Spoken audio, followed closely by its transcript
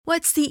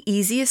What's the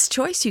easiest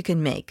choice you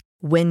can make?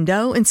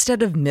 Window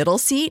instead of middle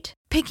seat?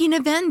 Picking a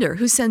vendor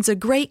who sends a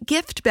great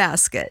gift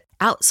basket?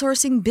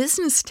 Outsourcing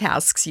business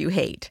tasks you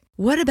hate?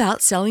 What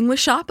about selling with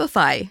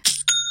Shopify?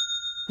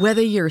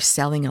 Whether you're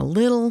selling a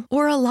little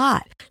or a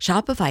lot,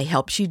 Shopify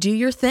helps you do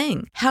your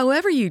thing,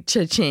 however you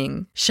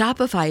cha-ching.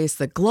 Shopify is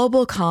the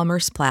global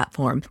commerce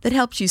platform that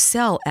helps you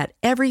sell at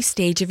every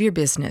stage of your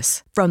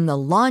business. From the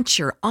launch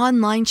your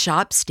online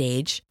shop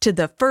stage to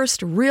the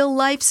first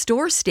real-life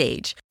store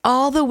stage,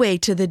 all the way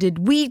to the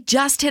did we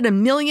just hit a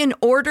million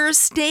orders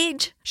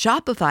stage.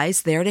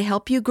 Shopify's there to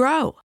help you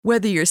grow.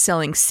 Whether you're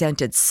selling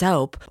scented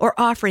soap or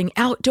offering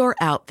outdoor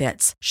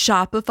outfits,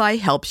 Shopify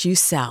helps you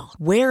sell.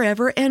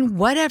 Wherever and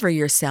whatever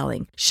you're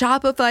selling,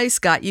 Shopify's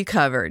got you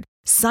covered.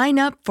 Sign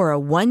up for a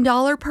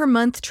 $1 per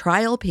month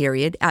trial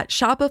period at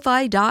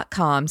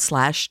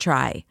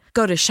shopify.com/try.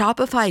 Go to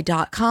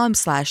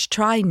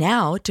shopify.com/try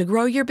now to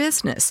grow your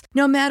business,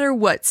 no matter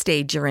what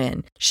stage you're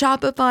in.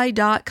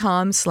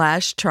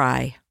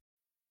 Shopify.com/try.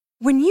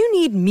 When you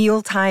need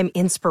mealtime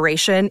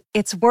inspiration,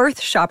 it's worth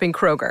shopping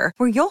Kroger,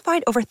 where you'll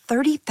find over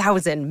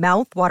 30,000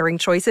 mouth-watering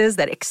choices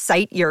that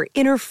excite your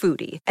inner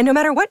foodie. And no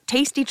matter what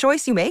tasty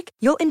choice you make,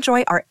 you'll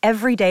enjoy our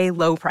everyday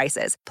low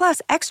prices, plus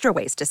extra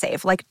ways to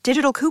save, like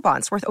digital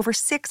coupons worth over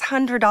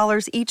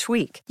 $600 each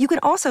week. You can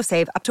also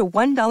save up to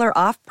 $1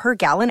 off per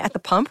gallon at the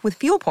pump with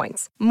fuel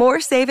points.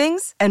 More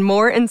savings and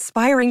more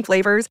inspiring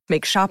flavors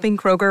make shopping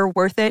Kroger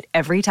worth it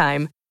every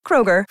time.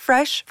 Kroger,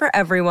 fresh for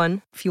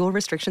everyone. Fuel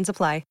restrictions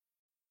apply.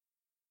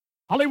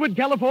 Hollywood,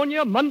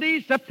 California,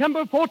 Monday,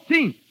 September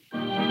 14th.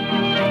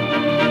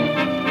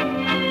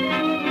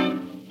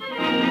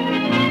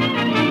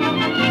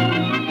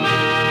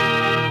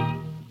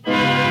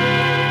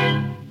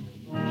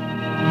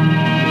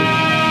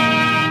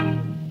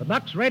 The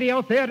Lux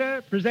Radio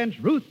Theater presents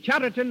Ruth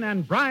Chatterton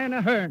and Brian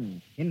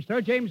Ahern in Sir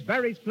James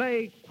Barrie's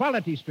play,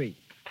 Quality Street.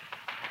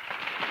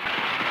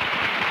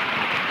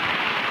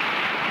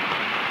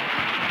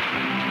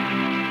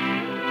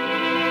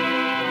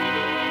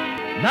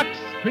 Lux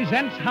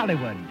presents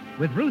Hollywood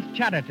with Ruth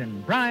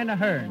Chatterton, Brian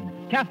Ahern,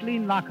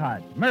 Kathleen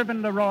Lockhart,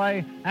 Mervyn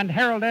Leroy, and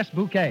Harold S.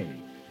 Bouquet.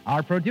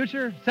 Our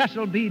producer,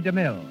 Cecil B.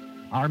 DeMille.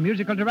 Our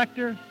musical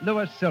director,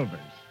 Louis Silvers.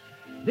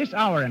 This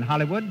hour in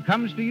Hollywood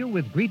comes to you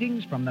with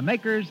greetings from the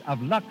makers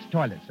of Lux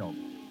Toilet Soap.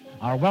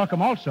 Our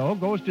welcome also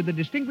goes to the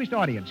distinguished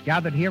audience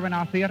gathered here in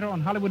our theater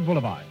on Hollywood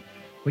Boulevard,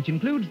 which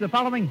includes the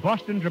following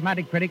Boston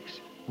dramatic critics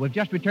who have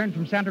just returned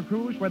from Santa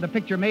Cruz, where the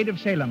picture Maid of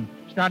Salem,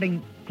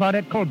 starring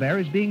Claudette Colbert,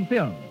 is being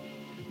filmed.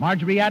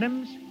 Marjorie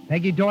Adams,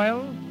 Peggy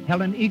Doyle,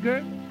 Helen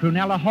Eager,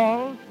 Prunella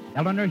Hall,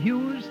 Eleanor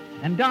Hughes,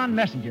 and Don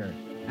Messenger.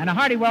 And a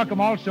hearty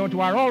welcome also to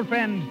our old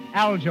friend,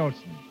 Al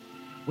Jolson.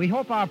 We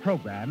hope our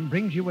program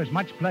brings you as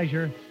much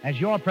pleasure as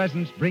your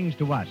presence brings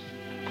to us.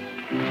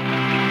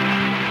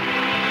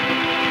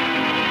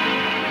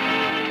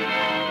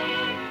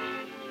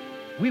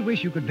 We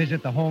wish you could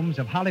visit the homes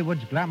of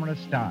Hollywood's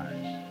glamorous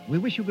stars. We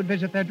wish you could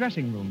visit their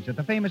dressing rooms at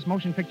the famous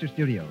motion picture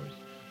studios.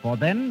 For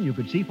then you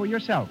could see for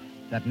yourself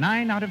that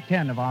 9 out of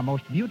 10 of our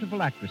most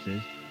beautiful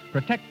actresses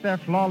protect their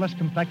flawless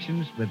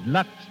complexions with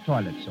Lux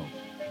Toilet Soap.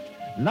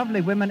 Lovely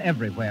women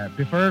everywhere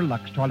prefer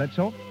Lux Toilet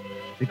Soap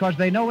because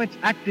they know its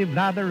active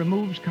lather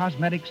removes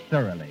cosmetics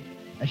thoroughly,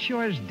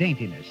 assures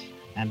daintiness,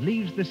 and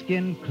leaves the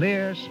skin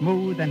clear,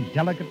 smooth, and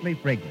delicately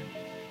fragrant.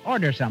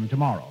 Order some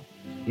tomorrow.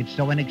 It's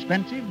so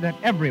inexpensive that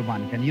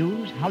everyone can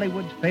use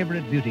Hollywood's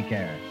favorite beauty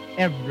care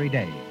every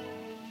day.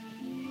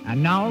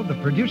 And now,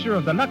 the producer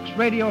of the Lux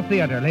Radio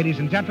Theater, ladies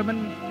and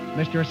gentlemen,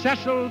 Mr.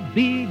 Cecil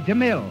B.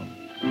 DeMille.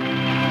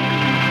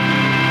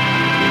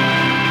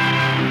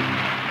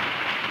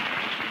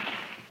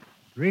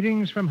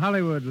 Greetings from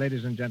Hollywood,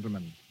 ladies and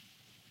gentlemen.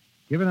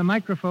 Given a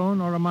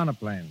microphone or a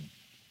monoplane,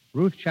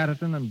 Ruth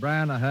Chatterton and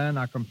Brian Ahern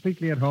are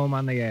completely at home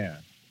on the air.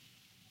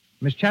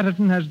 Miss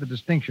Chatterton has the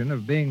distinction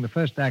of being the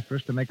first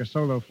actress to make a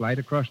solo flight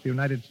across the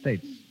United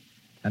States,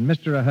 and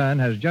Mr. Ahern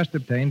has just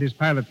obtained his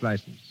pilot's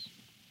license.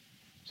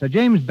 Sir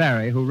James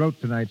Barrie, who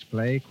wrote tonight's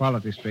play,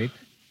 Quality Street,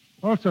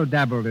 also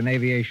dabbled in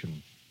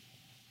aviation.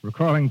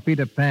 Recalling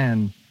Peter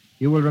Pan,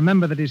 you will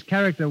remember that his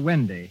character,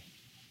 Wendy,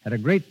 had a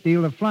great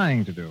deal of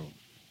flying to do.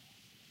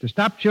 To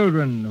stop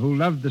children who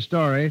loved the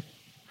story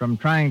from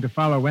trying to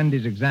follow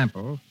Wendy's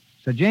example,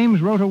 Sir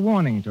James wrote a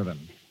warning to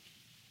them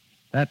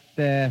that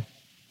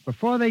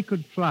before they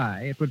could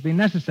fly, it would be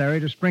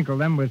necessary to sprinkle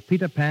them with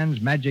Peter Pan's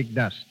magic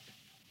dust.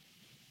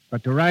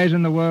 But to rise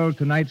in the world,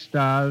 tonight's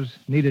stars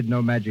needed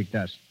no magic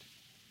dust.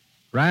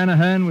 Brian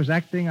Ahern was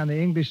acting on the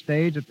English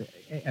stage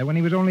when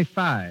he was only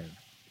 5,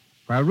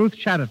 while Ruth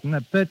Chatterton,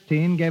 at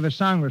 13, gave a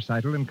song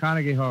recital in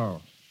Carnegie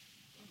Hall.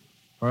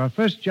 For her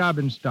first job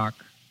in stock,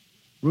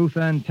 Ruth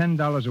earned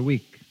 $10 a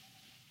week,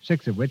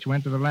 6 of which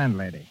went to the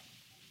landlady.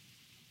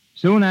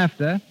 Soon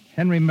after,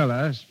 Henry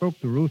Miller spoke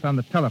to Ruth on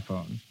the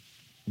telephone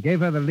and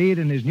gave her the lead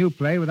in his new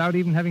play without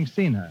even having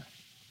seen her.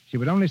 She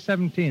was only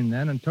 17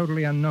 then and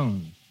totally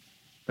unknown.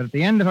 But at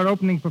the end of her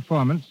opening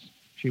performance,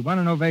 she won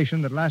an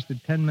ovation that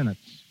lasted 10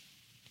 minutes.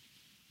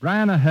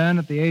 Brian Ahern,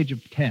 at the age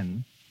of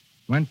 10,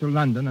 went to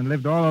London and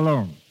lived all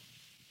alone.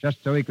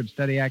 just so he could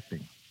study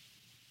acting.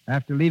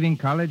 After leaving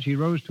college, he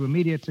rose to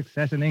immediate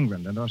success in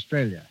England and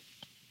Australia,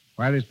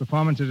 while his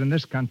performances in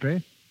this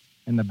country,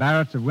 in The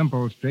Barretts of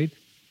Wimpole Street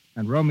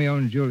and Romeo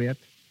and Juliet,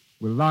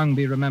 will long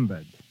be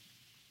remembered.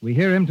 We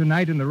hear him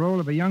tonight in the role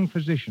of a young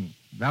physician,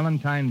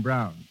 Valentine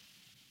Brown.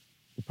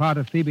 The part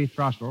of Phoebe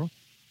Throstle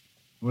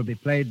will be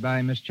played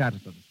by Miss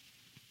Chatterton,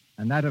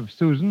 and that of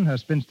Susan, her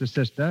spinster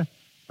sister,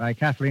 by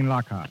Kathleen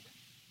Lockhart.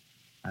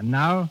 And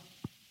now,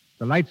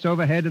 the lights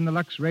overhead in the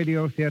Lux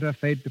Radio Theater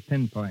fade to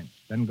pinpoint,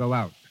 then go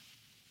out.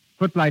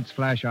 Footlights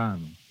flash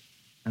on,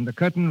 and the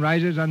curtain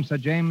rises on Sir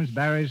James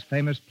Barrie's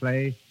famous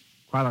play,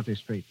 Quality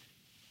Street,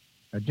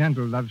 a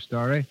gentle love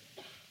story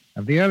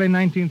of the early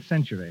 19th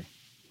century,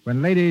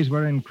 when ladies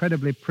were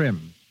incredibly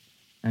prim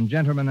and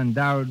gentlemen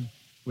endowed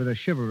with a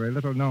chivalry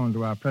little known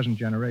to our present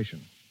generation.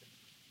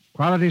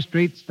 Quality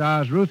Street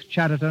stars Ruth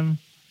Chatterton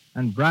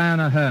and Brian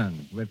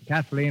Aherne with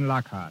Kathleen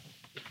Lockhart.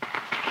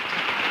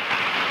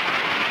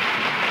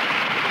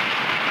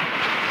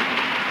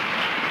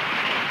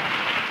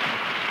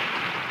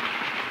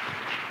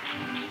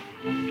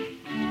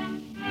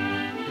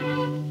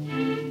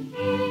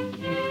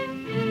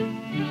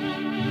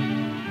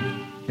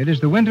 It is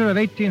the winter of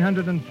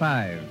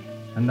 1805,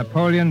 and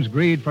Napoleon's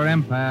greed for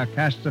empire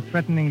casts a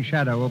threatening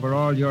shadow over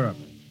all Europe.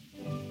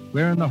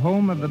 We're in the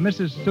home of the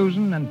Mrs.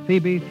 Susan and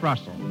Phoebe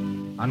Throstle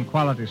on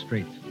Quality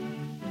Street,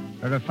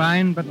 a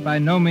refined but by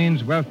no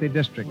means wealthy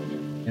district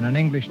in an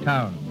English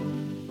town.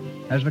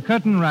 As the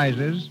curtain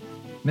rises,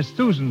 Miss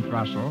Susan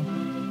Throstle,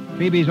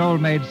 Phoebe's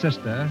old maid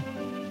sister,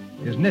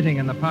 is knitting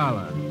in the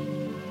parlor.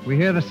 We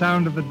hear the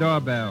sound of the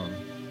doorbell,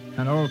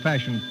 an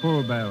old-fashioned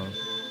pull bell,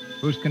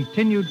 whose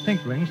continued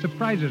tinkling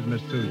surprises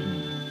Miss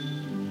Susan.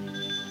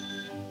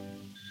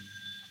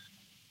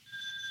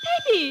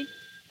 Patty!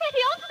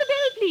 Patty, answer the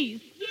bell,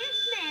 please. Yes,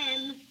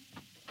 ma'am.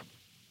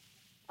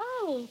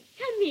 Oh,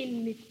 come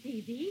in, Miss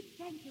Phoebe.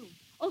 Thank you.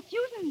 Oh,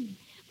 Susan.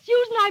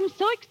 Susan, I'm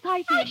so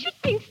excited. I should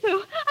think so.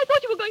 I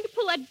thought you were going to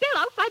pull that bell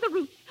out by the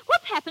roots.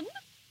 What's happened?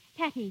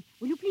 Patty,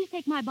 will you please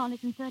take my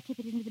bonnet and Sir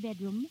Tippet into the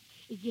bedroom?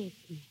 Yes,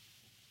 miss.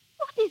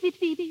 What is it,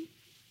 Phoebe?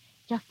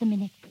 Just a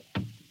minute.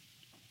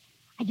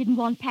 I didn't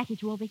want Patty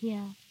to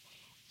overhear.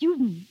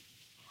 Susan,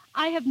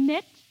 I have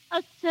met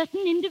a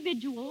certain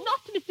individual.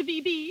 Not Mr.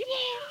 B.B.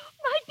 Yes.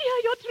 My dear,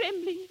 you're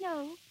trembling.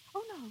 No.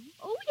 Oh, no.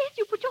 Oh, yes,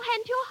 you put your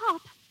hand to your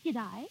heart. Did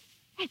I?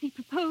 Has he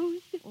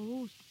proposed?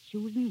 Oh,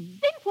 Susan.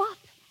 Then what?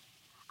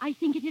 I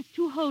think it is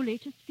too holy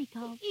to speak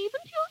of.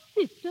 Even to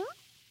your sister?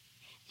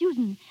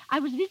 Susan, I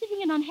was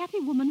visiting an unhappy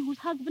woman whose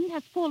husband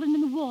has fallen in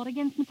the war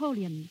against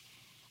Napoleon.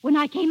 When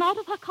I came out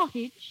of her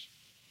cottage,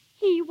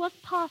 he was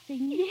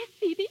passing. Yes,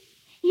 Phoebe.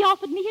 He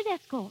offered me his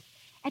escort.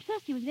 At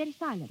first he was very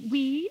silent.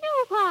 We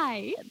know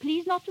why.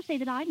 Please not to say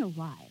that I know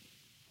why.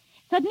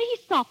 Suddenly he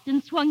stopped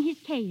and swung his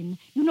cane.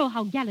 You know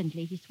how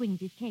gallantly he swings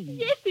his cane.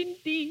 Yes,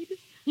 indeed.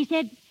 He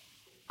said,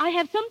 I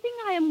have something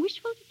I am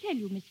wishful to tell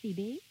you, Miss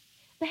Phoebe.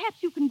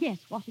 Perhaps you can guess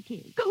what it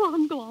is. Go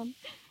on, go on.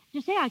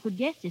 To say I could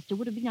guess, sister,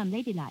 would have been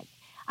unladylike.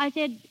 I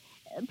said,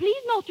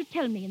 please not to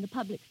tell me in the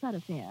public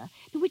thoroughfare,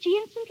 to which he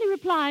instantly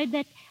replied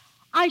that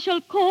I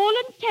shall call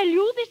and tell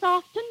you this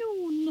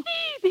afternoon.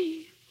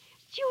 Phoebe!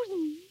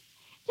 Susan,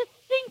 to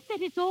think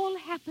that it's all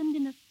happened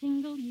in a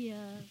single year.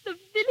 The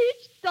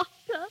village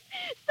doctor.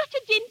 Such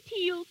a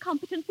genteel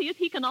competency as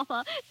he can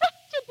offer.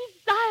 Such a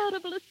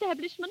desirable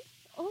establishment.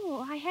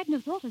 Oh, I had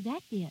no thought of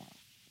that, dear.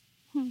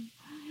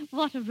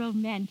 What a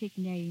romantic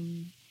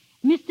name.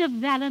 Mr.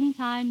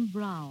 Valentine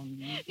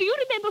Brown. Do you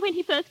remember when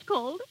he first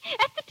called?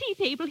 At the tea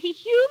table, he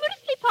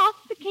humorously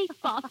passed the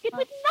cake basket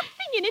with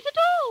nothing in it at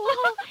all.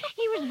 Oh,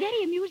 he was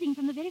very amusing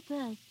from the very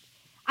first.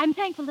 I'm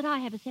thankful that I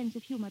have a sense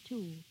of humor,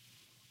 too.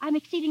 I'm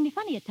exceedingly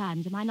funny at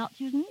times, am I not,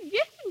 Susan?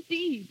 Yes,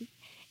 indeed.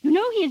 You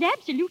know, he is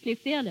absolutely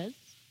fearless.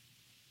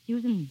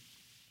 Susan,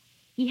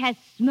 he has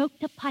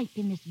smoked a pipe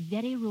in this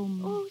very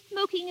room. Oh,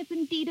 smoking is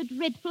indeed a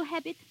dreadful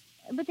habit.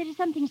 But there is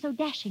something so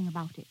dashing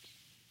about it.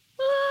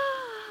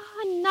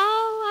 And now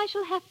I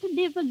shall have to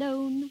live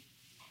alone.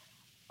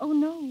 Oh,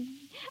 no.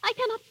 I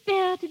cannot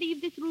bear to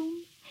leave this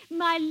room.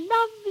 My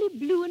lovely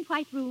blue and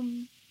white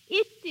room.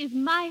 It is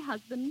my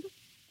husband.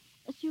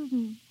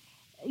 Susan,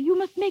 you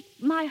must make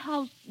my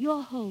house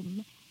your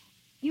home.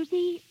 You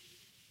see,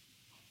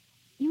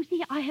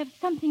 I have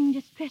something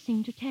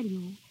distressing to tell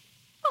you.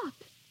 What?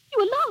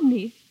 You alarm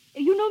me.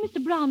 You know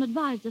Mr. Brown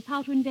advised us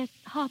how to invest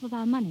half of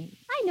our money.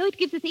 I know it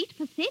gives us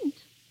 8%.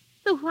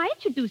 So why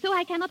it should do so,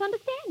 I cannot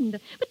understand.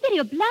 But very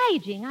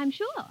obliging, I'm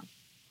sure.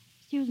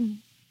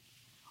 Susan,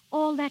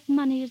 all that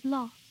money is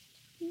lost.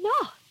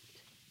 Lost?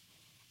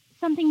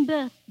 Something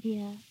burst,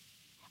 dear.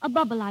 A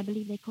bubble, I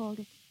believe they called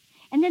it.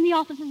 And then the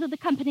officers of the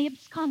company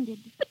absconded.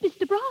 But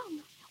Mr.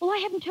 Brown? Oh, I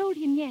haven't told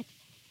him yet.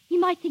 He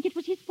might think it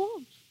was his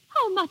fault.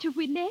 How much have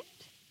we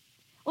left?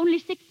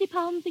 Only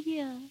 £60 a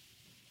year.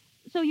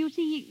 So you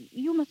see,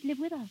 you must live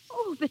with us.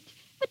 Oh, but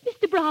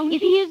Mr. Brown...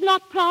 If he is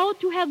not proud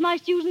to have my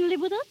Susan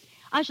live with us,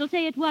 I shall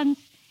say at once,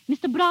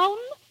 Mr. Brown,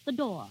 the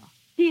door.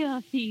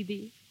 Dear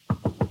Phoebe.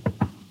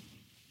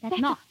 That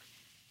knocks.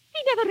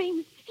 He never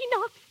rings. He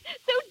knocks.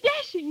 So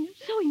dashing.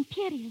 So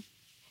imperious.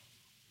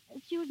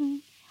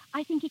 Susan,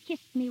 I think he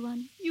kissed me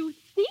once. You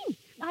think?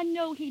 I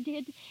know he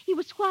did. He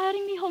was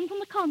squiring me home from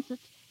the concert.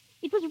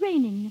 It was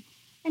raining,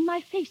 and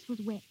my face was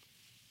wet.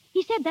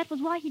 He said that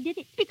was why he did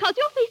it. Because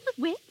your face was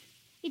wet?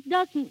 It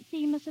doesn't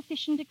seem a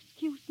sufficient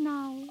excuse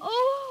now.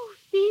 Oh,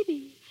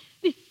 Phoebe,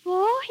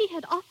 before he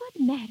had offered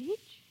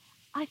marriage?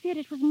 I fear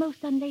it was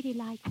most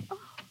unladylike.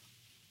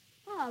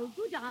 Oh,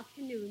 good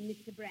afternoon,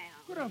 Mr. Brown.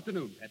 Good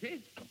afternoon,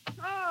 Patty.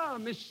 Ah,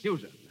 Miss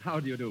Susan. How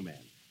do you do, ma'am?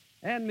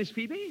 And Miss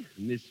Phoebe?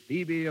 Miss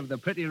Phoebe of the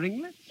pretty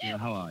ringlets?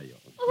 How are you?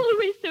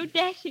 Always so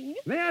dashing.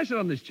 May I sit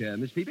on this chair,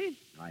 Miss Phoebe?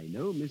 I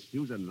know Miss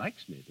Susan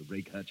likes me to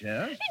break her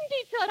chairs.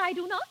 Indeed, sir, I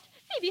do not.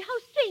 Phoebe, how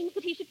strange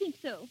that he should think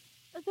so.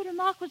 The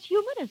remark was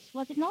humorous,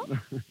 was it not?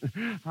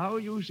 How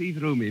you see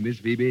through me, Miss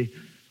Phoebe.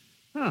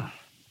 Ah.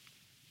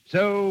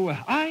 So,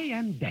 I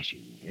am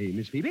dashing, eh,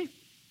 Miss Phoebe?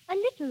 A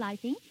little, I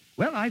think.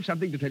 Well, I've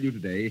something to tell you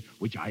today,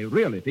 which I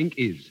really think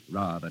is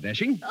rather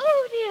dashing.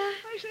 Oh,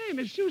 dear. I say,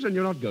 Miss Susan,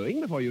 you're not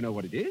going before you know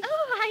what it is.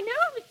 Oh, I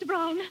know, Mr.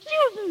 Brown.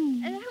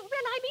 Susan! Well,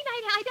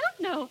 I don't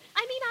know.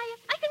 I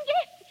can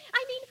guess.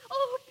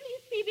 Oh,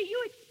 please, Phoebe,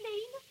 you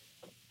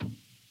explain.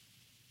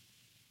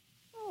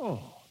 Oh,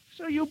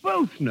 so you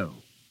both know.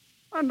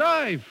 And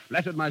I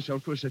flattered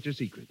myself 'twas such a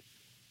secret.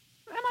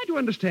 Am I to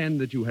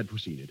understand that you had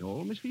foreseen it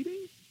all, Miss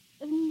Phoebe?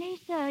 Nay,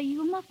 sir,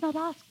 you must not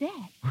ask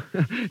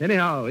that.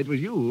 Anyhow, it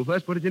was you who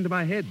first put it into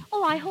my head.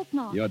 Oh, I hope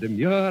not. Your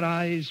demure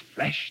eyes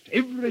flashed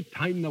every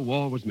time the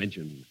war was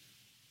mentioned.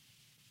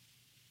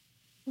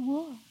 The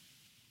war?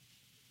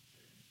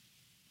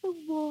 The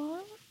war?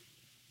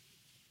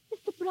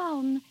 Mr.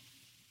 Brown,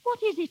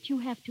 what is it you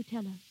have to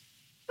tell us?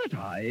 But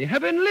I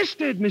have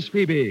enlisted, Miss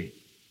Phoebe.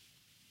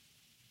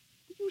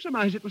 Did you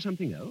surmise it was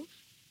something else?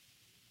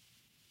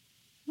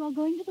 You are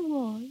going to the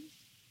wars?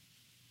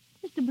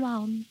 Mr.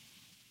 Brown,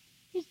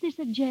 is this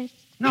a jest?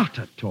 Not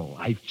at all.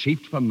 I've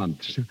chafed for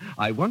months.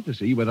 I want to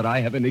see whether I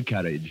have any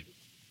courage.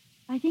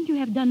 I think you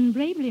have done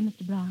bravely,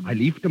 Mr. Brown. I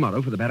leave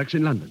tomorrow for the barracks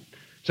in London.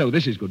 So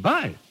this is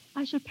goodbye.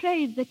 I shall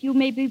pray that you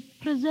may be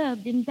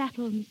preserved in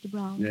battle, Mr.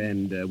 Brown.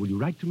 And will you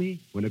write to me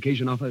when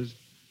occasion offers?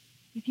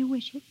 If you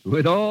wish it.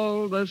 With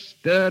all the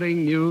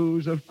stirring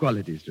news of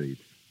Quality Street.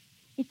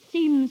 It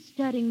seems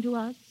stirring to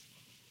us.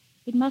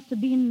 It must have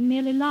been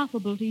merely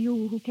laughable to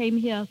you who came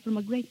here from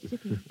a great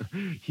city.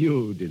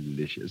 You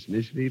delicious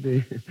Miss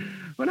Phoebe.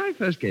 When I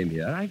first came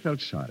here, I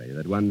felt sorry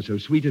that one so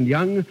sweet and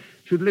young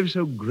should live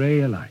so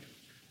grey a life.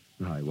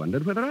 I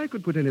wondered whether I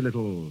could put any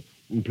little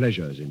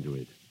pleasures into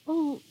it.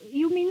 Oh,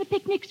 you mean the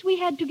picnics we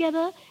had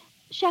together,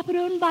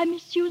 chaperoned by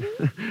Miss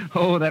Susan?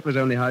 Oh, that was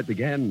only how it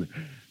began.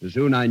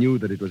 Soon I knew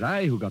that it was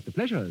I who got the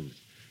pleasures,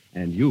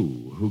 and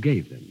you who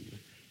gave them.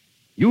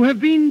 You have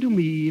been to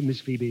me,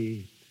 Miss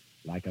Phoebe,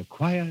 like a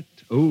quiet,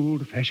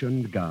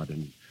 old-fashioned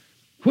garden,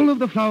 full of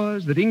the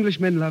flowers that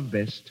Englishmen love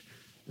best,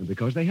 and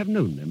because they have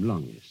known them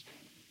longest.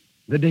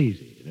 The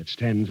daisy that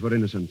stands for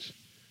innocence,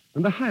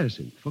 and the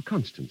hyacinth for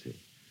constancy,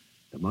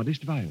 the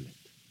modest violet,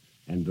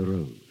 and the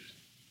rose.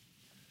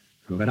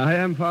 When I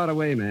am far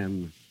away,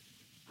 ma'am,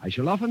 I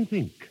shall often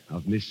think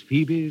of Miss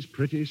Phoebe's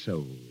pretty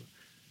soul,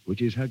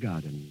 which is her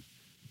garden,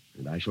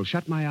 and I shall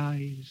shut my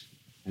eyes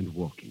and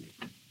walk in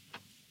it.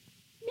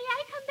 May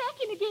I come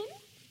back in again?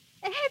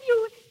 Have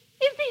you...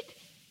 Is it...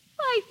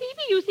 Why,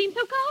 Phoebe, you seem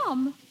so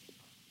calm.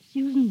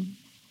 Susan,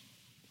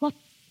 what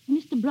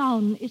Mr.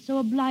 Brown is so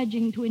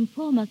obliging to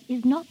inform us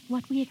is not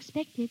what we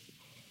expected.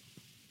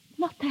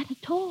 Not that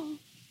at all.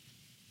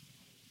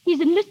 He's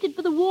enlisted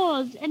for the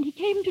wars, and he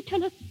came to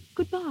tell us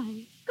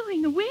goodbye.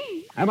 Going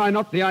away? Am I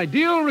not the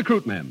ideal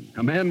recruit, ma'am?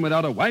 A man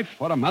without a wife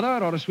or a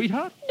mother or a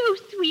sweetheart? No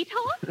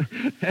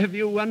sweetheart? Have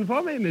you one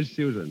for me, Miss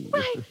Susan?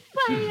 Why,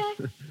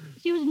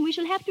 Susan, we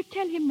shall have to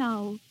tell him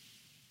now.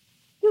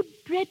 You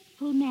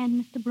dreadful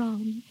man, Mr.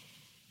 Brown.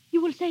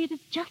 You will say it is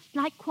just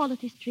like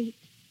Quality Street.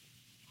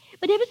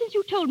 But ever since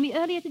you told me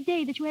earlier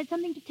today that you had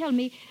something to tell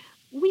me,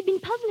 we've been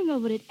puzzling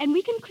over it, and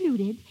we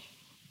concluded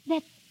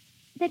that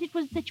it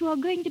was that you are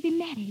going to be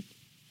married.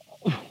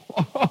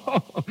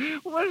 Oh,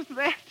 was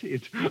that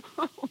it?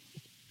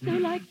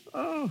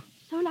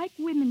 So like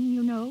women,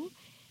 you know.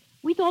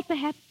 We thought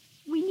perhaps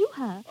we knew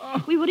her.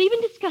 We were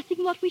even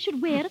discussing what we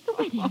should wear at the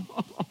wedding.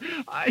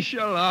 I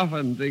shall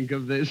often think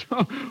of this.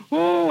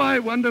 Oh, I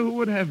wonder who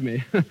would have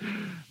me.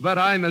 But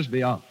I must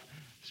be off.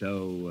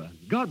 So,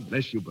 God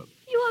bless you both.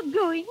 You are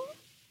going?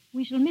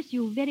 We shall miss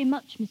you very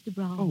much, Mr.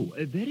 Brown. Oh,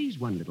 there is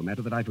one little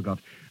matter that I forgot.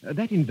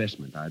 That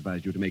investment I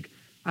advised you to make.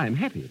 I'm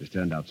happy it has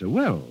turned out so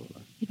well.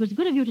 It was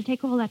good of you to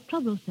take all that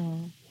trouble, sir.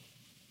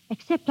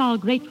 Accept our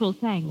grateful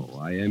thanks. Oh,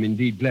 I am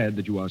indeed glad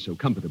that you are so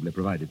comfortably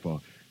provided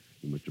for.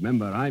 You must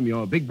remember I'm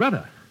your big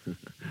brother.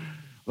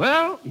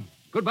 Well,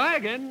 goodbye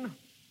again.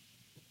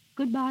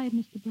 Goodbye,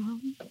 Mr.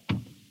 Brown.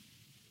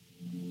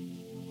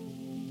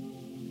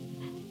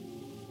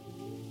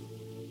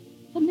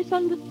 A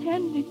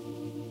misunderstanding.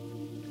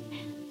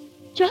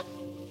 Just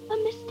a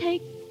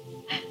mistake.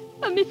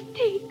 A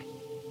mistake?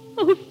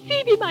 Oh,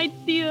 Phoebe, my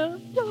dear,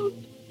 don't,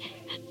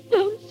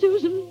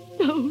 Susan,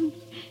 don't.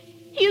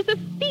 He is a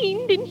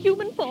fiend in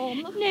human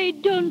form. Nay,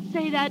 don't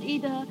say that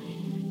either.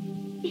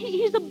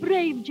 He's a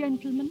brave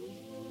gentleman.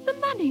 The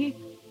money.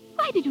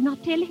 Why did you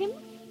not tell him?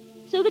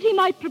 So that he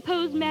might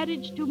propose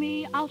marriage to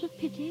me out of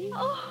pity?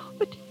 Oh,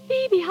 but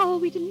Phoebe, how are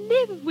we to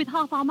live with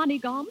half our money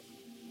gone?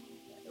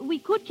 We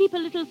could keep a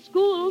little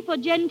school for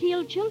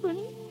genteel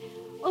children.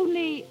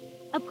 Only,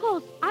 of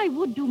course, I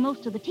would do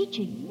most of the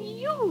teaching.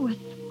 You, a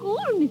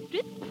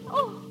schoolmistress?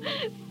 Oh,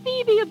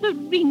 Phoebe of the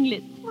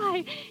ringlets.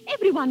 Why,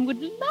 everyone would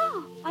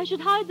laugh. I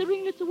should hide the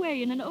ringlets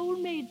away in an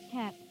old maid's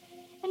cap,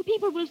 and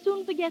people will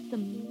soon forget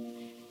them.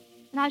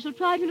 And I shall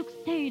try to look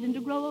staid and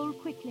to grow old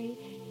quickly.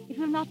 It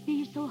will not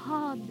be so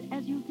hard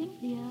as you think,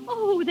 dear.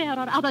 Oh, there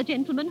are other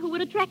gentlemen who were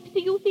attracted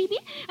to you, Phoebe,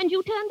 and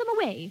you turned them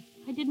away.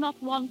 I did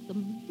not want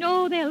them.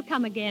 Oh, they'll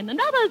come again,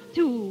 and others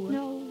too.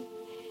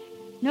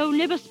 No,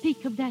 never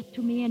speak of that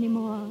to me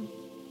anymore.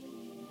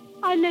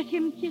 I let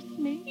him kiss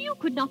me. You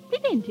could not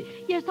prevent it.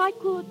 Yes, I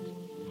could.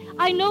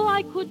 I know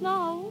I could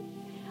now.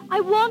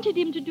 I wanted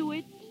him to do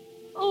it.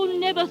 Oh,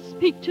 never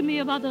speak to me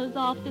of others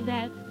after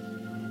that.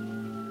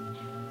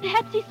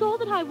 Perhaps he saw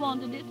that I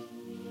wanted it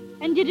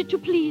and did it to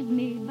please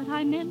me, but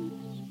I meant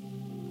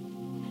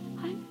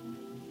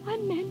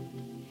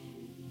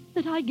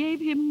that I gave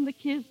him the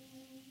kiss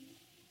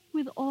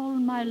with all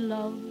my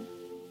love.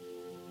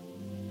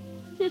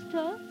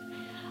 Sister,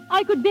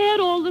 I could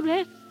bear all the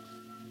rest,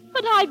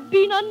 but I've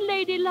been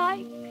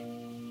unladylike.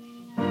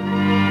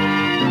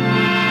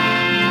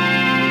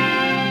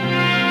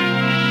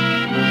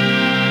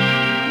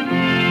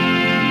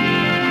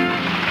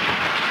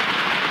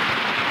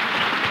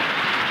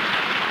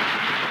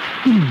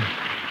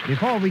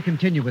 Before we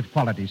continue with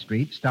Quality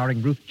Street,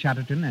 starring Ruth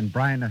Chatterton and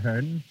Brian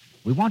Ahern,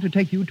 we want to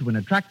take you to an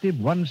attractive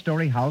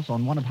one-story house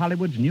on one of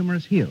Hollywood's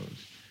numerous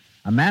hills.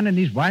 A man and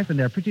his wife and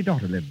their pretty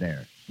daughter live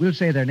there. We'll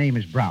say their name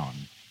is Brown.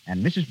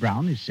 And Mrs.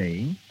 Brown is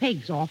saying...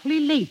 Peg's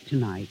awfully late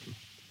tonight.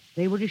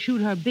 They were to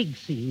shoot her big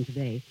scene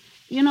today.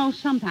 You know,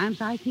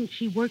 sometimes I think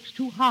she works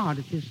too hard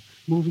at this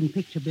moving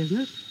picture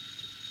business.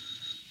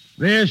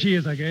 There she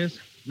is, I guess.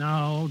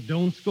 Now,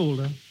 don't scold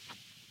her.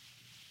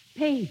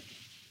 Peg,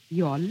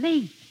 you're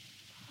late.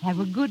 Have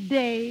a good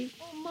day.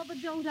 Oh, Mother,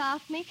 don't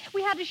ask me.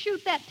 We had to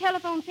shoot that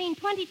telephone scene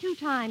 22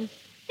 times.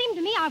 Seemed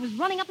to me I was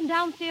running up and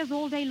downstairs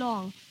all day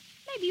long.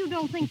 Maybe you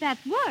don't think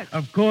that's work.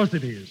 Of course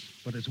it is,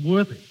 but it's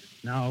worth it.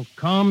 Now,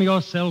 calm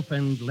yourself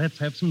and let's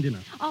have some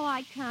dinner. Oh,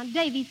 I can't.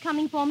 Davy's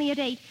coming for me at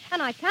 8,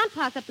 and I can't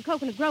pass up the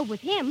Coconut Grove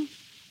with him.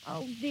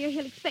 Oh, dear,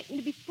 he'll expect me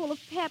to be full of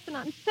pep, and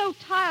I'm so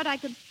tired I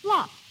could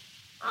flop.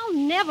 I'll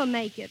never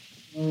make it.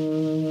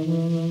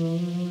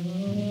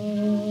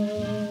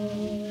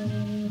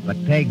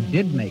 But Peg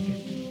did make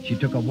it. She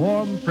took a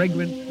warm,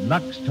 fragrant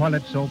Lux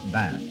toilet soap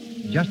bath,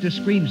 just as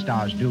screen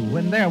stars do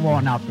when they're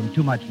worn out from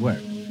too much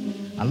work.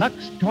 A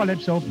Lux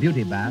toilet soap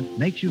beauty bath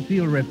makes you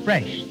feel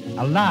refreshed,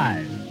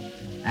 alive.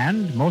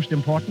 And, most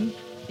important,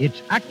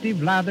 its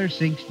active lather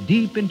sinks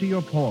deep into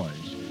your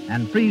pores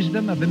and frees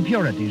them of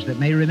impurities that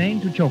may remain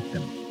to choke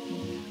them.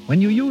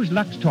 When you use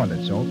Lux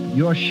toilet soap,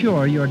 you're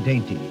sure you're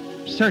dainty,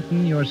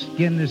 certain your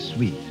skin is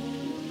sweet.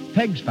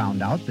 Peg's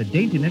found out that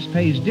daintiness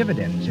pays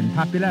dividends in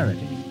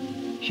popularity.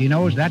 She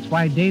knows that's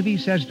why Davy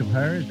says to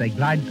her as they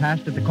glide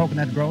past at the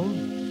Coconut Grove,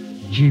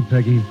 "Gee,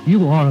 Peggy,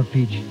 you are a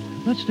peach.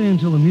 Let's stay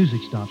until the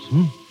music stops,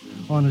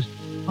 Honest,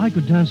 I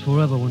could dance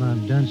forever when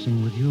I'm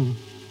dancing with you."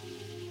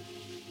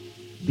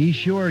 Be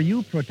sure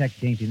you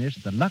protect daintiness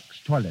the Lux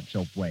toilet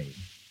soap way.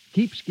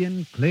 Keep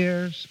skin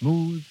clear,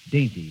 smooth,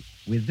 dainty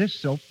with this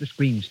soap the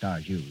screen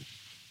stars use.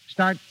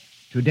 Start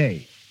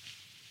today.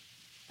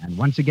 And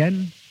once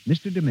again,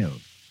 Mr. DeMille.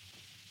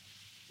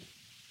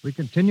 We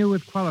continue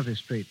with Quality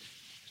Street,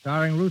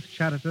 starring Ruth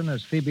Chatterton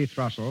as Phoebe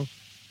Throssell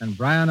and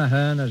Brian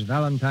Ahern as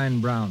Valentine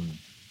Brown.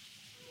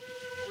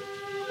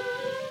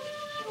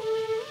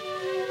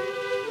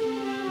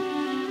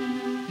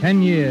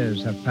 "10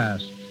 years have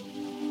passed.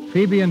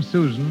 Phoebe and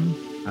Susan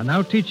are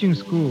now teaching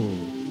school,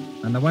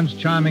 and the once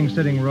charming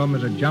sitting room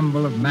is a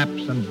jumble of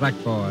maps and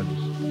blackboards.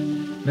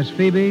 Miss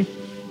Phoebe,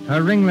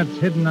 her ringlets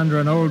hidden under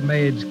an old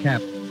maid's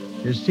cap,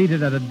 is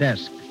seated at a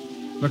desk,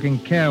 looking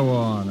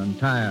careworn and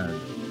tired.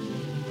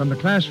 From the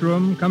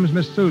classroom comes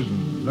Miss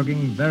Susan,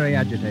 looking very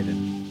agitated.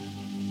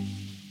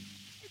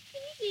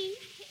 Phoebe,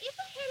 if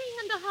a herring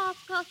and a half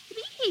costs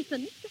 3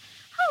 halfpence,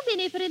 how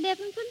many for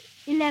 11pence?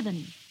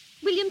 11.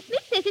 William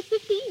Smith says it's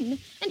 15,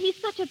 and he's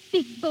such a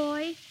big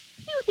boy.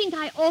 Do you think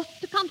I ought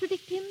to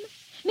contradict him?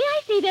 May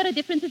I say there are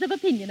differences of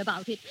opinion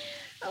about it?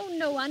 Oh,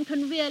 no one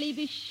can really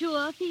be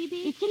sure,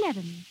 Phoebe. It's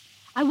 11.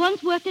 I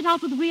once worked it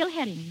out with real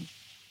herrings.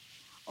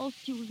 Oh,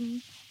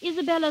 Susan,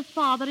 Isabella's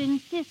father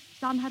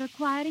insists on her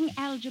acquiring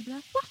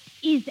algebra. What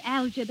is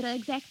algebra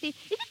exactly?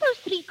 Is it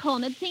those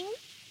 3-cornered things?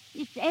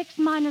 It's X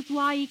minus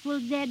Y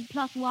equals Z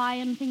plus Y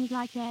and things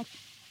like that.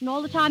 And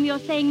all the time you're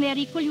saying they're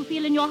equal, you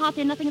feel in your heart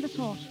they're nothing of the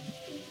sort.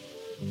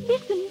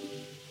 Listen,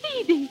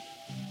 Phoebe.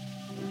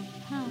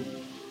 Huh.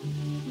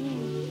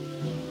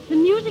 Yes. The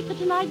music for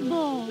tonight's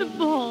ball. The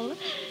ball.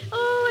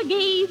 Oh, a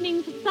gay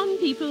evening for some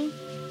people.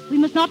 We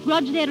must not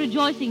grudge their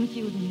rejoicing,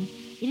 Susan.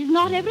 It is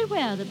not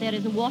everywhere that there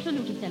is a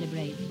Waterloo to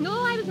celebrate. No,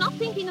 I was not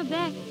thinking of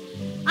that.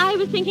 I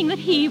was thinking that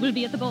he will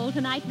be at the ball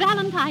tonight,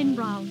 Valentine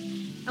Brown.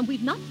 And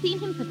we've not seen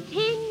him for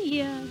 10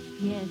 years.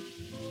 Yes,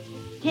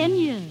 10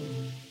 years.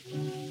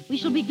 We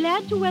shall be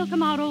glad to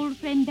welcome our old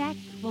friend back,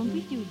 won't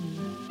we,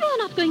 Susan? You're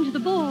not going to the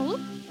ball.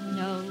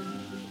 No.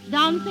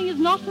 Dancing is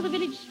not for the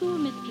village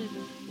schoolmistress.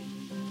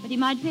 But he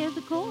might pay us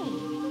a call.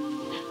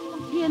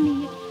 Oh, dear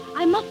me.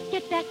 I must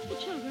get back to the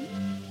children.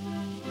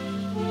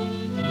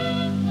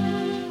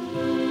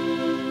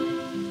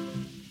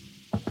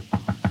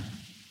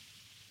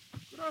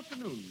 Good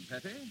afternoon,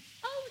 Patty.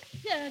 Oh,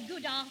 sir,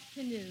 good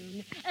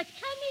afternoon.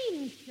 Come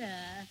in,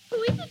 sir.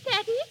 Who is it,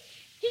 Patty?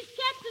 Tis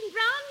Captain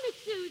Brown, Miss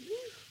Susan.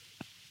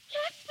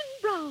 Captain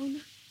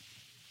Brown.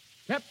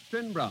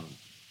 Captain Brown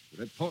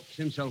reports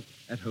himself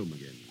at home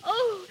again.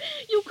 Oh,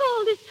 you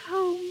call this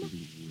home?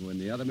 When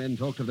the other men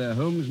talked of their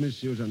homes, Miss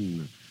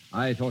Susan,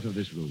 I thought of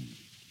this room.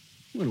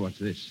 Well, what's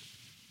this?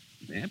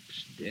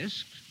 Maps,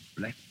 desks,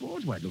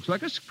 blackboards? Why, it looks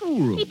like a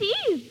schoolroom. It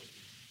is.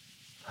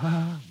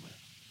 Ah,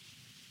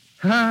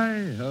 well.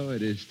 Hi-ho,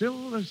 it is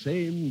still the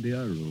same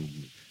dear room.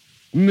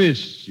 Miss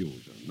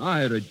Susan,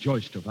 I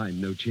rejoice to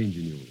find no change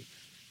in you.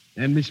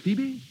 And Miss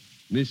Phoebe?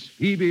 Miss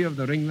Phoebe of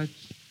the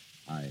Ringlets?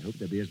 I hope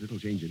there be as little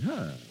change in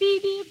her.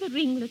 Phoebe of the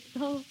Ringlets,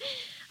 oh,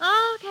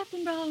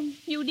 Captain Brown,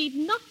 you need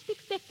not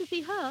expect to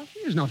see her. She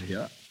is not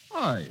here.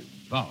 I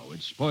vow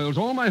it spoils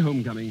all my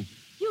homecoming.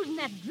 Susan,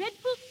 that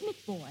dreadful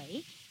Smith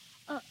boy.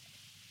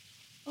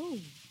 Oh,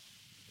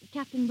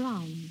 Captain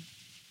Brown.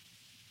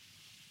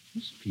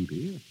 Miss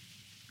Phoebe?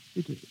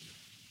 Is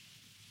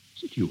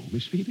it you,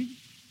 Miss Phoebe?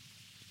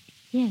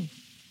 Yes,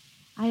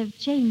 I have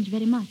changed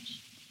very much.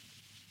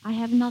 I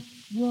have not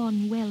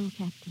worn well,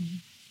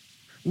 Captain.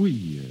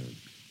 We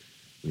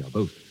are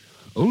both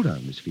older,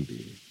 Miss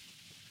Phoebe.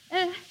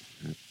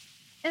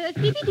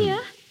 Phoebe,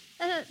 dear,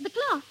 the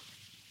class.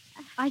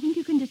 I think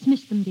you can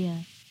dismiss them, dear.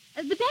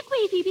 The back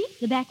way, Phoebe.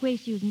 The back way,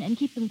 Susan, and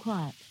keep them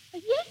quiet.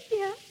 Yes,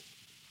 dear.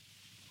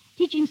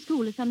 Teaching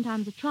school is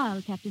sometimes a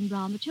trial, Captain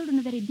Brown. The children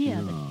are very dear.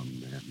 Oh,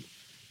 ma'am.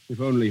 If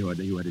only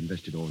you had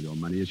invested all your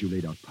money as you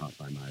laid out part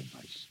by my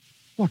advice.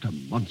 What a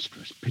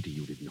monstrous pity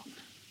you did not.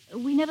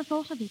 We never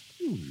thought of it.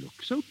 You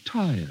look so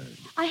tired.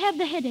 I have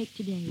the headache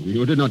today.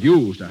 You did not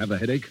use to have a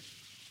headache.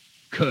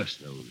 Curse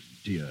those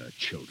dear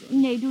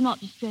children. Nay, do not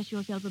distress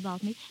yourself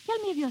about me. Tell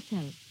me of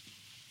yourself.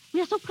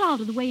 We are so proud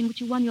of the way in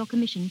which you won your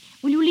commission.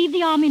 Will you leave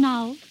the army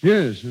now?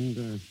 Yes,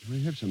 and I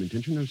have some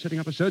intention of setting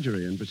up a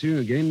surgery and pursuing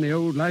again the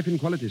old life in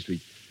Quality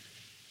Street.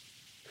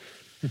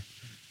 I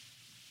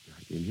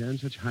came here in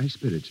such high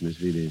spirits, Miss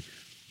Phoebe.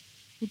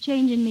 The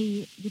change in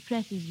me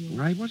depresses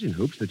you. I was in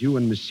hopes that you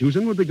and Miss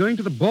Susan would be going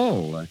to the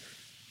ball.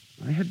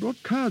 I had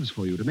brought cards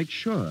for you to make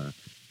sure.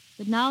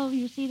 But now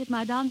you see that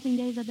my dancing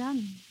days are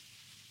done.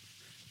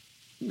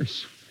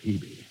 Miss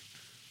Phoebe,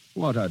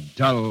 what a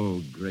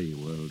dull, gray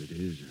world it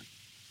is.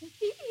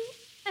 Phoebe,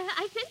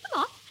 I sent them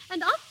off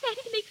and asked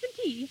Patty to make some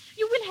tea.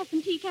 You will have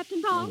some tea,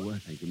 Captain Brown. Oh,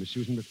 thank you, Miss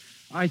Susan, but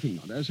I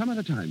think not. Some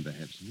other time,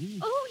 perhaps.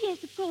 Oh,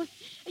 yes, of course.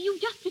 You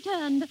just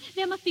returned.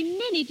 There must be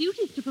many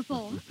duties to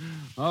perform.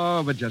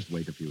 Oh, but just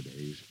wait a few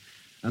days.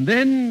 And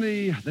then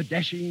the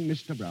dashing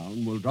Mr.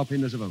 Brown will drop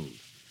in as of old.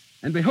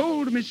 And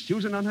behold Miss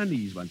Susan on her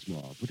knees once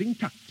more, putting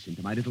tucks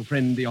into my little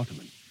friend, the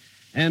Ottoman.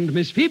 And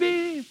Miss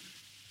Phoebe...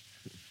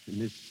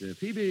 Miss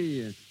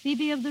Phoebe...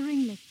 Phoebe of the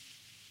Ringlets.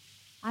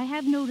 I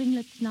have no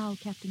ringlets now,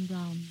 Captain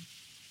Brown.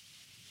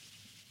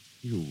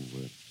 You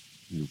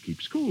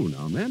keep school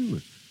now,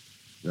 ma'am.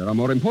 There are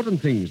more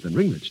important things than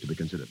ringlets to be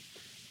considered.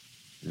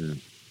 You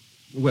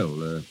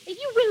will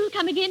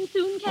come again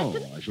soon,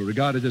 Captain? Oh, I shall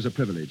regard it as a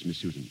privilege, Miss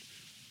Susan.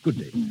 Good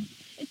day, ma'am.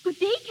 Good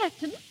day,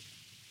 Captain.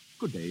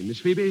 Good day, Miss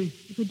Phoebe.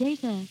 Good day,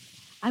 sir.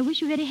 I wish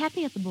you very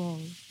happy at the ball.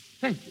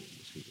 Thank you,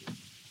 Miss Phoebe.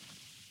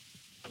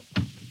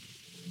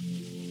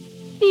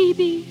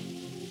 Phoebe.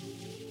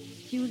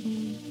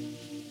 Susan.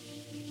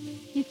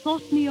 He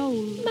thought me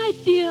old. My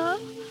dear.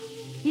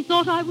 He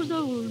thought I was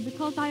old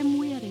because I am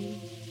weary.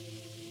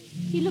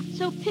 He looked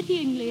so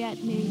pityingly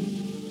at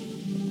me.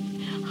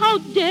 How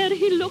dare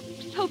he look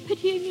so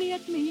pityingly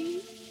at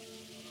me?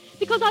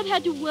 Because I've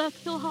had to work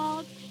so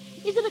hard.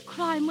 Is it a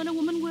crime when a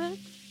woman works?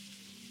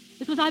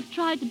 Because I've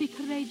tried to be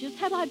courageous.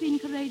 Have I been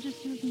courageous,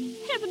 Susan?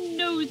 Heaven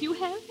knows you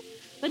have.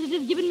 But it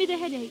has given me the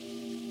headache.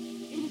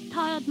 It has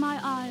tired my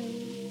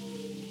eyes.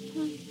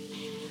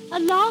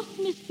 Alas,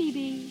 Miss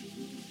Phoebe,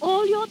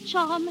 all your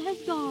charm has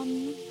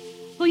gone,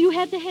 for you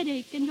had the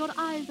headache and your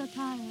eyes are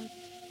tired.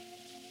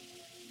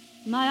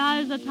 My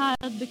eyes are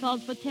tired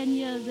because for 10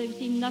 years they've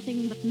seen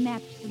nothing but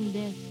maps and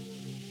death.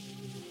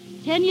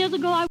 10 years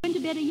ago I went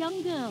to bed a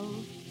young girl,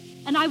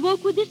 and I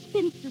woke with this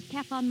spinster's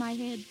cap on my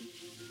head.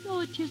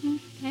 Oh, it isn't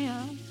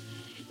fair.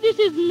 This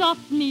is not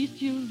me,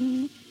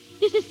 Susan.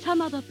 This is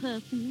some other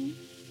person.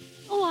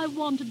 Oh, I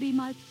want to be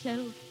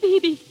myself.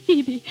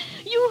 Phoebe,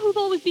 you who've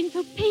always been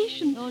so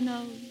patient. Oh,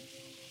 no.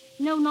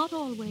 No, not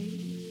always.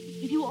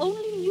 If you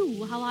only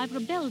knew how I've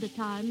rebelled at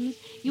times,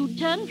 you'd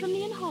turn from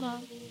me in horror.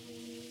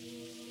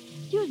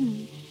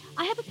 Susan,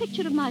 I have a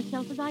picture of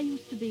myself as I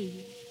used to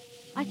be.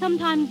 I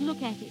sometimes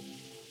look at it.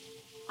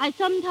 I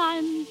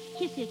sometimes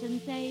kiss it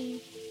and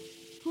say,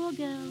 poor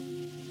girl,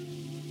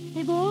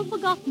 They've all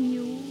forgotten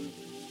you.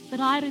 But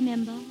I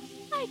remember.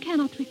 I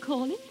cannot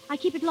recall it. I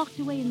keep it locked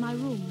away in my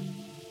room.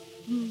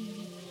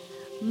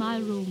 My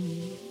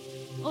room.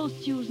 Oh,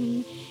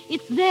 Susan,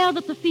 it's there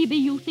that the Phoebe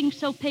you think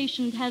so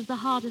patient has the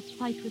hardest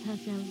fight with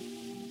herself.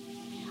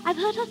 I've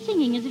heard her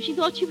singing as if she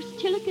thought she was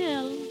still a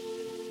girl.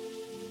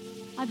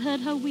 I've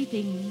heard her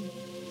weeping.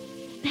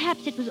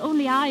 Perhaps it was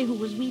only I who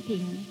was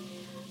weeping.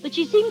 But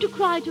she seemed to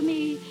cry to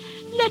me,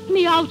 "Let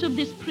me out of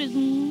this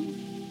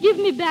prison. Give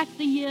me back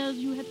the years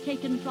you have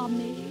taken from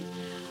me.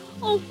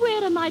 Oh,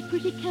 where are my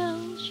pretty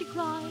curls?" she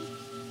cried.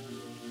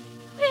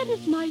 "Where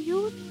is my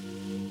youth?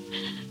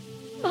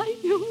 My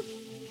youth,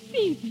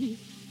 Phoebe."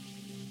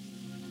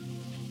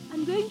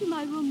 I'm going to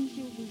my room,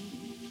 Susan.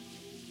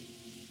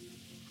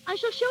 I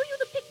shall show you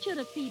the picture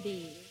of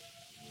Phoebe.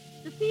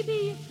 The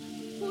Phoebe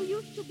who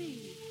used to be.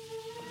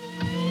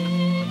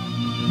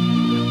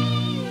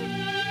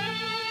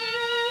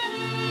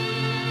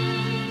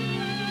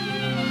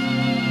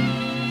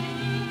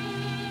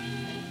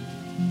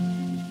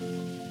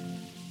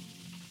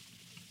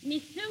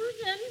 Miss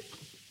Susan?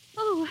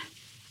 Oh,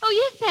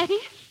 yes, Patty.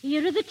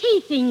 Here are the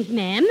tea things,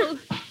 ma'am. Oh,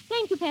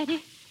 thank you,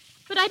 Patty.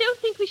 But I don't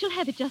think we shall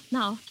have it just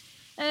now.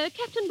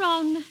 Captain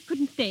Brown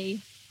couldn't stay.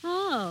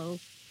 Oh.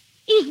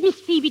 Is Miss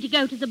Phoebe to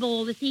go to the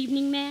ball this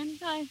evening, ma'am?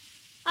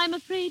 I'm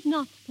afraid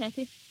not,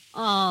 Patty.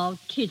 Oh,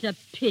 'tis a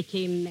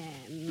pity,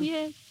 ma'am.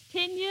 Yes,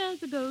 10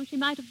 years ago she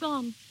might have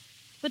gone.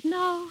 But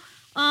now...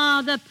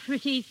 Ah, the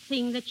pretty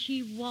thing that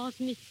she was,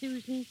 Miss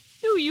Susan.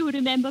 Do you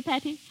remember,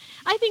 Patty?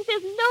 I think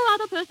there's no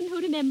other person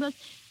who remembers,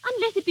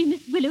 unless it be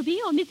Miss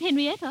Willoughby or Miss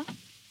Henrietta.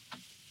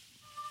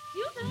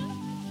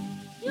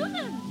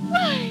 Susan!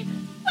 Why,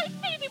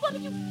 Phoebe, what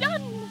have you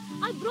done?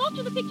 I brought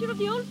you the picture of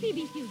the old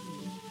Phoebe, Susan.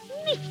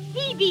 Miss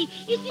Phoebe,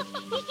 is it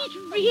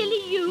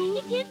really you?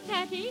 It is,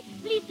 Patty.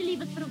 Please to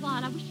leave us for a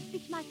while. I wish to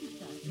speak to my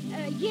sister.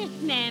 Yes,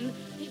 ma'am.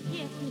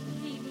 Yes, Miss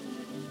Phoebe.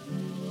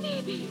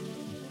 Phoebe,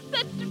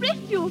 that dress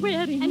you're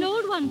wearing. An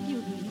old one,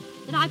 Susan,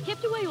 that I've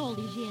kept away all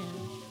these years.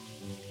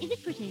 Is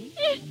it pretty?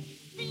 Yes,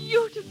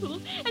 beautiful.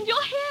 And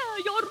your hair,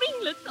 your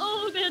ringlets,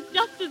 oh, they're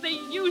just as they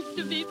used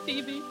to be,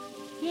 Phoebe.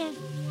 Yes.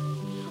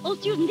 Oh,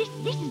 Susan, this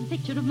is a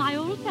picture of my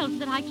old self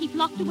that I keep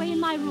locked away in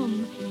my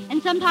room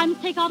and sometimes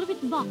take out of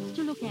its box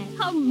to look at.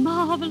 How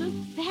marvelous.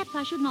 Perhaps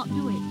I should not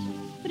do it,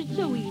 but it's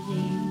so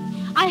easy.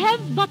 I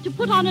have but to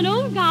put on an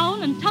old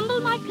gown and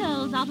tumble my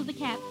curls out of the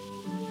cap.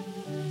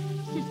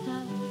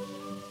 Sister,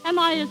 am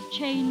I as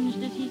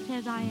changed as he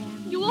says I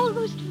am? You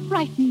almost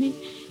frighten me.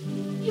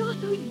 You're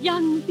so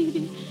young,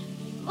 Phoebe.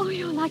 Oh,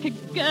 you're like a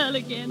girl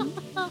again.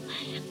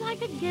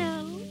 Like a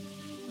girl.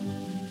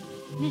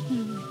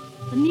 Listen.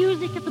 The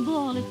music at the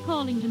ball is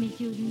calling to me,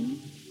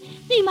 Susan.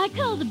 See, my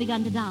curls have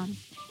begun to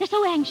dance. They're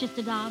so anxious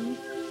to dance.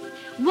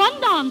 One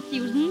dance,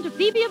 Susan, to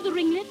Phoebe of the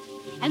ringlets,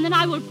 and then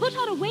I will put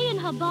her away in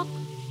her box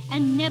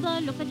and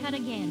never look at her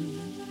again.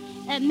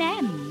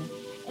 Ma'am,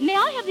 may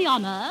I have the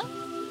honor?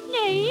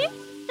 Nay,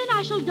 then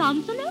I shall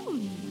dance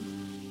alone.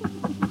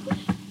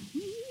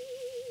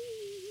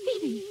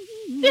 Phoebe,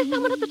 there's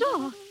someone at the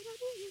door.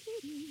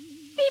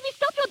 Phoebe,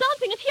 stop your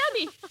dancing and hear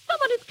me.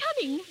 Someone is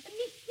coming.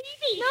 Miss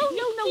Phoebe!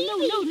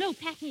 No,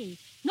 Patty.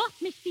 Not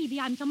Miss Phoebe.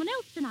 I'm someone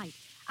else tonight.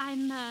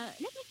 Let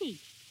me see.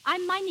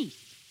 I'm my niece.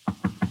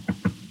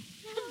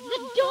 The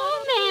door,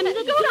 ma'am, the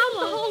Go door. down to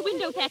the hall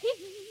window, Patty.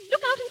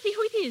 Look out and see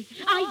who it is.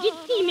 I did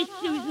see Miss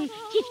Susan.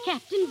 'Tis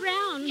Captain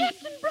Brown.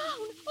 Captain Brown.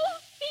 Oh,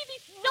 Phoebe,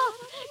 stop.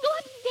 Go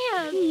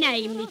upstairs.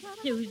 Nay, Miss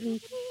Susan.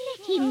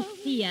 Let him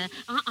see her.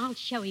 I'll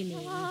show him in.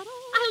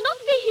 I'll not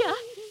stay here.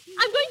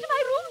 I'm going to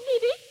my room,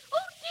 Phoebe.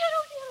 Oh, dear,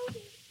 oh, dear, oh,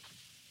 dear.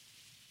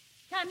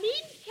 Come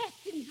in,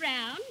 Captain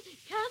Brown.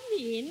 Come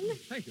in.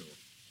 Thank you.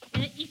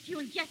 If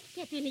you'll just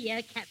step in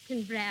here,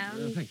 Captain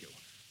Brown. Thank you.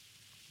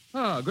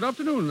 Ah, good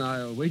afternoon.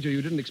 I'll wager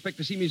you didn't expect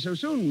to see me so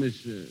soon,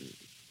 Miss...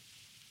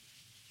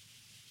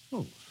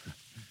 Oh,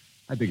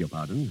 I beg your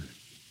pardon.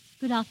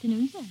 Good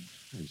afternoon, sir.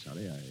 I'm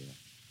sorry.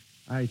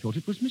 I thought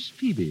it was Miss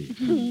Phoebe.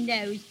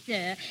 No,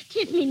 sir.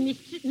 'Tis me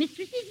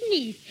mistress's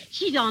niece.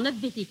 She's on a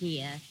visit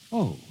here.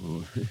 Oh,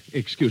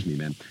 excuse me,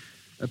 ma'am.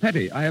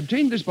 Patty, I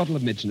obtained this bottle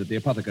of medicine at the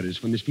apothecary's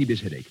for Miss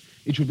Phoebe's headache.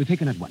 It should be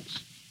taken at once.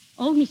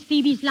 Oh, Miss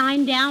Phoebe's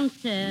lying down,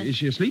 sir. Is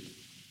she asleep?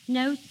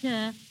 No,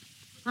 sir.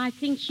 I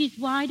think she's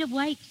wide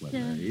awake, Well,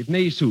 sir. it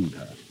may soothe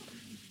her.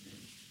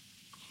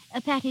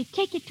 Patty,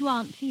 take it to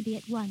Aunt Phoebe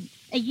at once.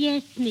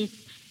 Yes, miss.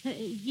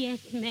 Yes,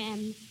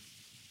 ma'am.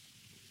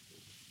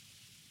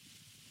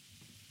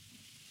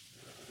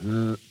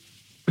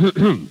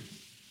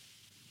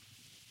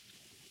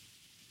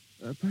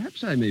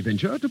 Perhaps I may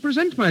venture to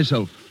present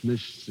myself,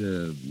 Miss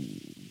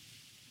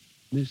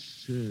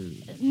Miss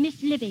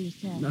Libby,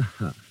 sir.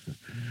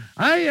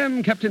 I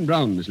am Captain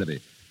Brown, Miss Libby,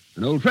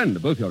 an old friend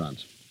of both your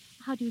aunts.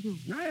 How do you do?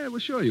 I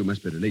was sure you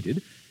must be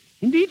related.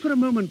 Indeed, for a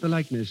moment, the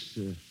likeness,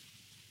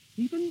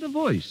 even the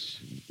voice.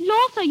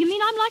 Law, sir, you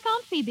mean I'm like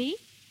Aunt Phoebe?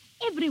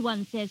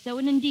 Everyone says so,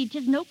 and indeed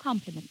 'tis no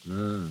compliment.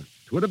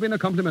 It would have been a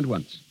compliment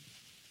once.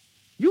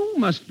 You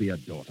must be a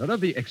daughter of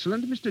the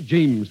excellent Mr.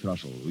 James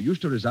Thrushell, who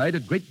used to reside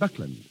at Great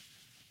Buckland.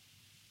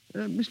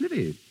 Miss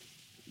Livy,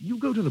 you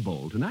go to the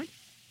ball tonight?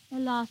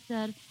 Alas,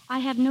 sir, I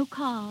have no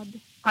card.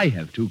 I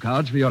have 2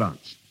 cards for your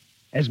aunts.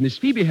 As Miss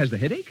Phoebe has the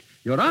headache,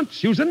 your Aunt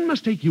Susan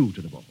must take you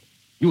to the ball.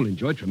 You'll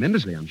enjoy it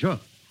tremendously, I'm sure.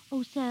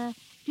 Oh, sir,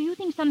 do you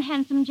think some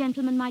handsome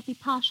gentleman might be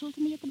partial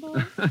to me at the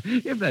ball?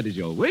 If that is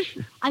your wish.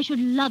 I should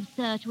love,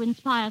 sir, to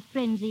inspire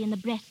frenzy in the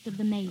breast of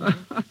the male.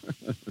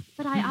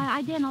 But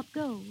I dare not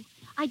go.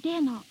 I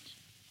dare not.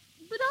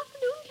 Good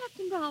afternoon,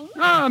 Captain Brown.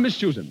 Ah, Miss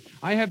Susan,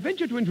 I have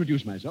ventured to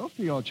introduce myself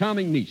to your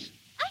charming niece.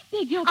 I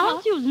beg your Aunt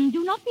pardon. Susan,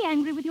 do not be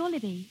angry with your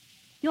Livy.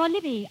 Your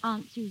Livy,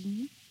 Aunt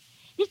Susan.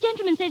 This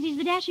gentleman says he's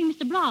the dashing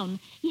Mr. Brown.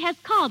 He has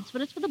cards for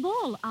us for the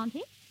ball,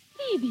 Auntie.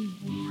 Phoebe.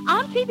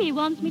 Aunt Phoebe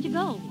wants me to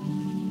go.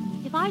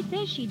 If I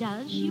say she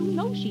does, you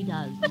know she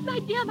does. But, my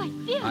dear.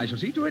 I shall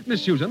see to it,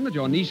 Miss Susan, that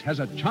your niece has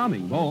a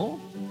charming ball.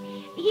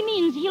 He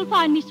means he'll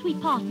find me sweet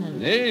partners.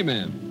 Nay,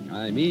 ma'am.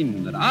 I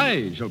mean that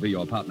I shall be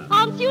your partner.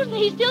 Aunt Susan,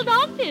 he still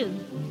dances.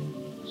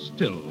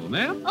 Still,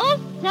 ma'am? Oh,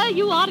 sir,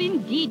 you are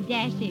indeed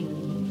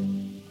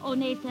dashing. Oh,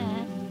 nay,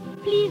 sir,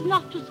 please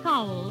not to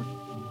scowl.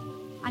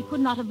 I could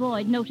not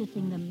avoid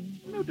noticing them.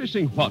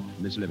 Noticing what,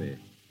 Miss Livy?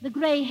 The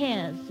grey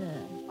hairs, sir.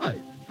 I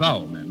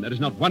vow, ma'am, there is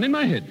not one in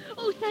my head.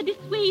 Oh, sir,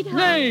 dissuade her.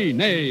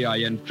 Nay, I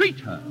entreat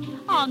her.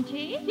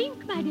 Auntie?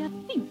 Think, my dear,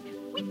 think.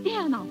 We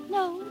dare not.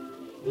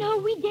 No,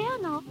 we dare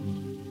not.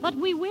 But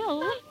we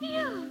will. My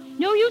dear.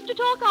 No use to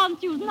talk,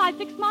 Aunt Susan. I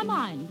fixed my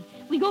mind.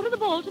 We go to the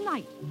ball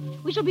tonight.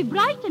 We shall be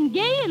bright and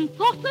gay and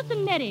thoughtless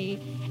and merry.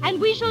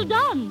 And we shall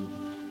dance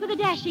for the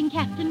dashing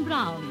Captain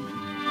Brown.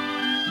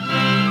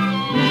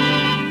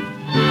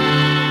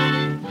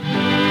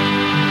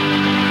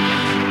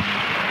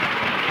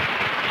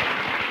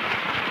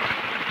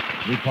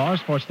 We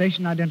pause for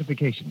station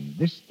identification.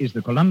 This is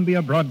the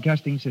Columbia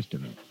Broadcasting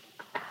System.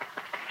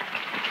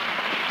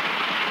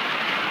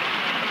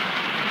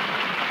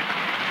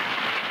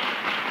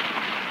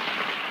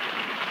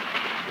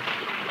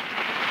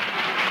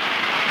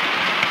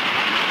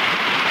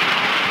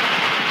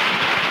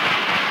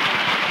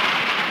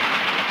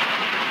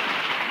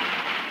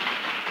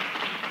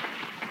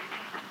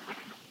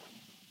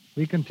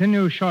 We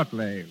continue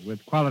shortly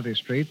with Quality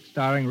Street,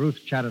 starring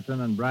Ruth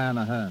Chatterton and Brian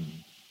Ahern.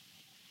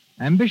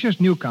 Ambitious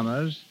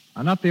newcomers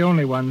are not the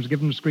only ones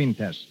given screen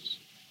tests.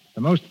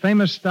 The most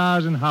famous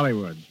stars in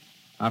Hollywood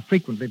are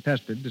frequently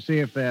tested to see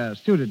if they're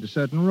suited to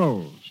certain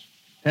roles.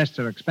 Tests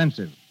are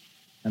expensive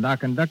and are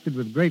conducted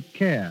with great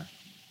care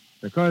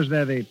because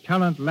they're the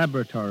talent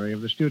laboratory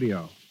of the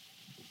studio.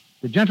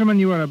 The gentleman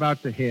you are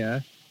about to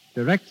hear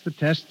directs the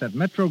tests at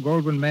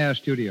Metro-Goldwyn-Mayer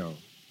Studio.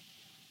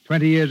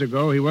 20 years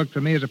ago, he worked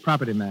for me as a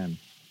property man.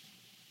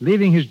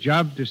 Leaving his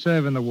job to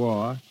serve in the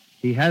war,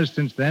 he has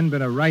since then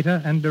been a writer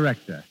and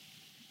director.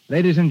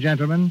 Ladies and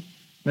gentlemen,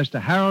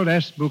 Mr. Harold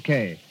S.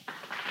 Bouquet.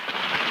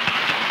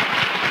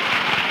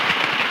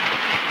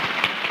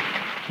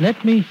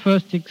 Let me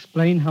first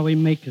explain how we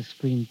make a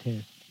screen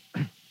test.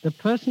 The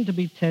person to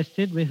be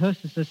tested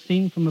rehearses a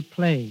scene from a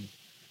play.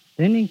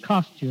 Then in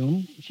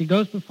costume, she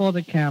goes before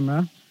the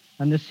camera,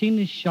 and the scene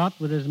is shot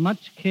with as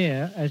much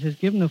care as is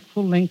given a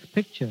full-length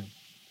picture.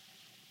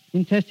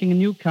 In testing a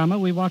newcomer,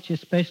 we watch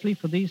especially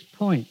for these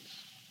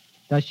points.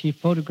 Does she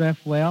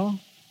photograph well?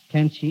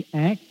 Can she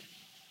act?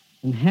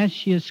 And has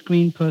she a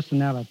screen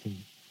personality?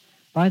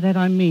 By that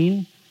I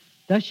mean,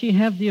 does she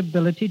have the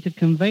ability to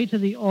convey to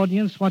the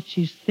audience what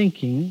she's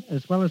thinking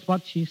as well as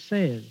what she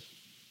says?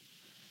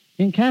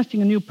 In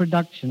casting a new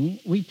production,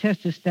 we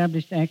test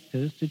established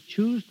actors to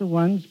choose the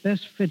ones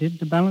best fitted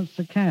to balance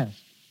the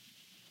cast.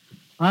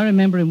 I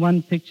remember in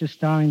one picture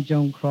starring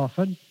Joan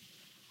Crawford,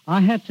 I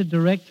had to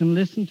direct and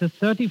listen to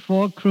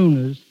 34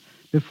 crooners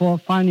before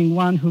finding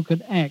one who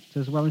could act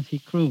as well as he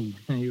crooned.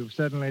 You've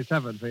certainly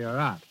suffered for your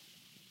art.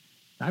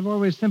 I've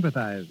always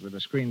sympathized with a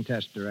screen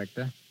test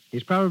director.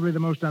 He's probably the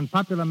most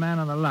unpopular man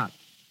on the lot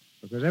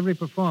because every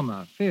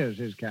performer fears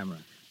his camera.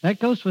 That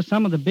goes for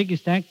some of the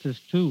biggest actors,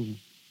 too.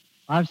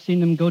 I've seen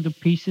them go to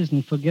pieces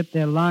and forget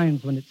their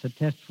lines when it's a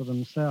test for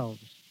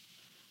themselves.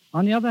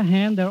 On the other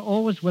hand, they're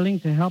always willing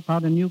to help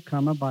out a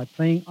newcomer by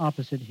playing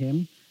opposite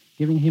him,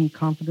 giving him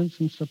confidence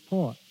and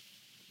support.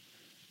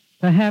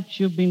 Perhaps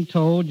you've been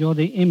told you're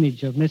the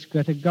image of Miss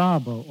Greta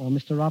Garbo or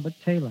Mr. Robert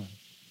Taylor.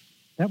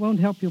 That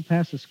won't help you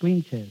pass a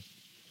screen test.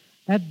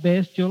 At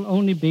best, you'll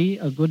only be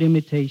a good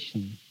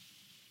imitation.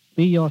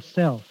 Be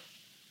yourself.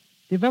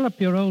 Develop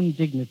your own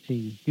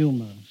dignity,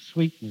 humor,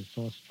 sweetness,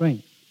 or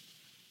strength.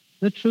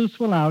 The truth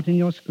will out in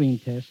your screen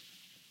test.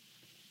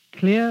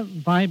 Clear,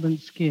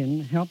 vibrant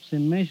skin helps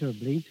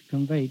immeasurably to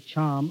convey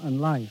charm and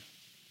life.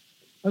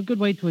 A good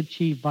way to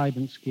achieve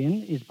vibrant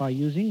skin is by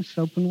using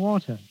soap and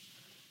water.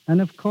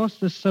 And, of course,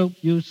 the soap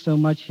used so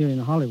much here in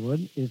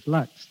Hollywood is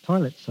Lux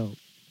toilet soap.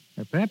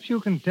 Perhaps you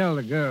can tell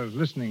the girls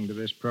listening to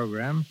this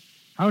program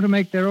how to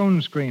make their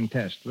own screen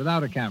test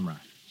without a camera.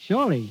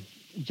 Surely.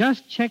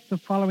 Just check the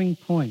following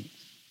points.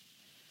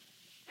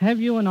 Have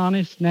you an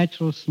honest,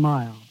 natural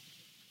smile?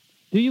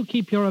 Do you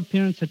keep your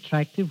appearance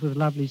attractive with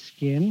lovely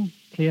skin,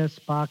 clear,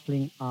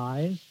 sparkling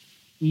eyes,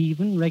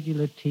 even,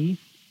 regular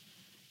teeth?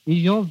 Is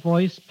your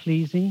voice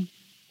pleasing?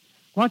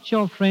 Watch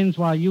your friends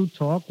while you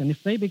talk, and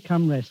if they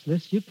become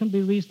restless, you can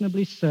be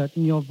reasonably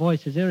certain your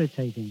voice is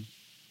irritating.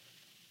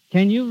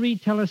 Can you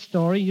retell a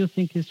story you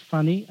think is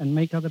funny and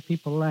make other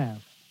people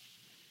laugh?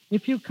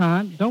 If you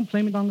can't, don't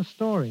blame it on the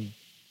story.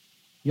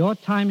 Your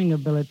timing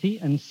ability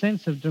and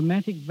sense of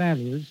dramatic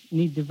values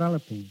need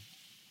developing.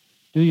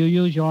 Do you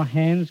use your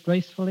hands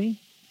gracefully?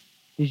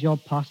 Is your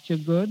posture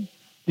good?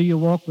 Do you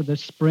walk with a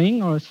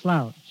spring or a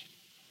slouch?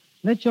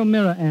 Let your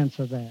mirror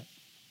answer that.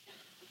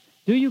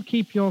 Do you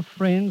keep your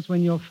friends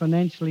when you're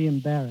financially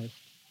embarrassed?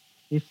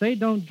 If they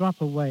don't drop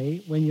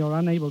away when you're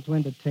unable to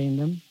entertain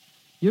them,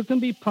 you can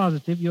be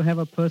positive you have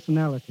a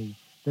personality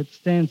that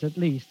stands at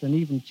least an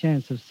even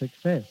chance of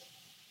success.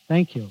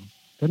 Thank you.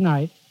 Good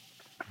night.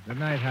 Good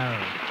night,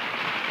 Harold.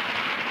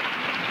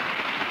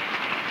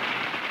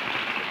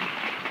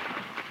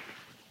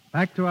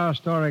 Back to our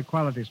story,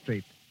 Quality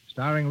Street,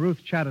 starring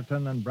Ruth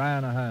Chatterton and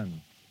Brian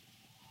Ahern.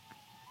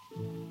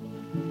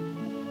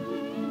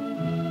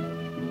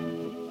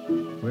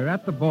 We're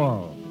at the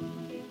ball,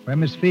 where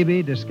Miss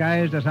Phoebe,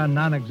 disguised as her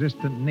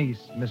non-existent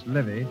niece, Miss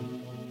Livy,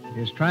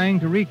 is trying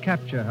to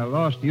recapture her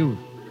lost youth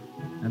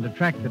and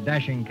attract the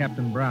dashing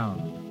Captain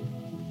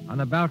Brown. On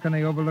a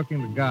balcony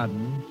overlooking the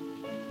garden,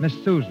 Miss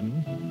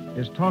Susan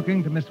is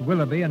talking to Miss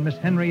Willoughby and Miss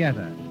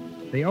Henrietta,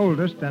 the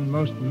oldest and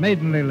most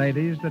maidenly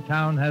ladies the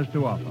town has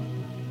to offer.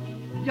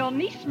 Your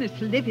niece, Miss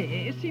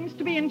Livy, seems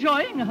to be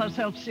enjoying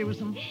herself,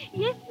 Susan.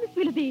 Yes, Miss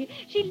Willoughby.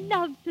 She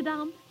loves to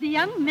dance. The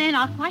young men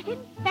are quite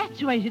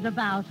infatuated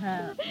about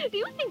her. Do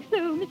you think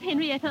so, Miss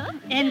Henrietta?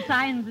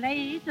 Ensign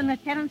Blaze and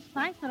Lieutenant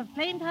Spicer have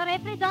claimed her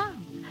every dance,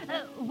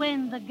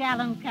 when the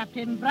gallant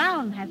Captain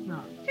Brown has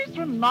not. It is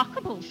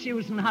remarkable,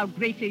 Susan, how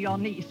greatly your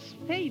niece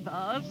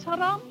favors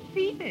her Aunt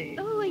Phoebe.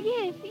 Oh,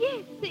 yes,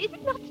 yes. Is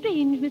it not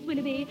strange, Miss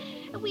Willoughby?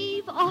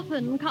 We've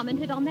often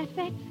commented on that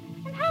fact.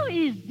 And how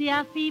is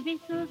dear Phoebe,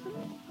 Susan?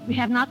 We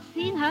have not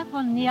seen her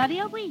for nearly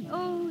a week.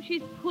 Oh,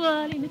 she's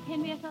poorly, Miss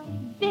Henrietta.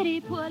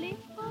 Very poorly.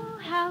 Oh,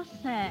 how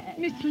sad.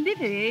 Miss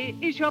Livy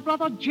is your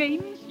brother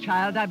James'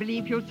 child, I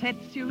believe you said,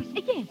 Susan.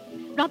 Yes,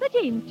 brother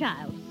James'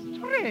 child.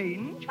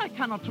 Strange. I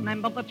cannot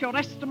remember that your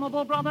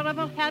estimable brother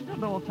ever had a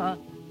daughter.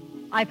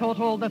 I thought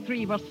all the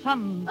three were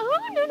sons.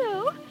 Oh,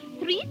 no.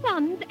 3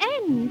 sons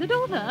and a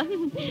daughter.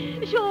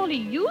 Surely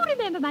you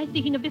remember my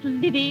speaking of little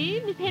Livy,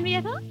 Miss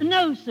Henrietta?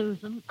 No,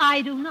 Susan,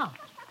 I do not.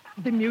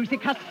 The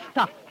music has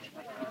stopped.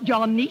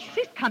 Your niece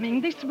is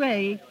coming this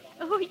way.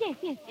 Oh, yes,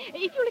 yes.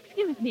 If you'll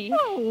excuse me.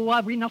 Oh,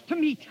 are we not to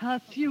meet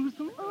her,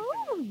 Susan?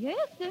 Oh, yes,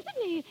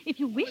 certainly. If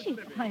you wish it.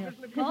 Why, of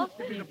course.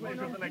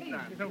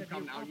 Don't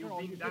come now. You've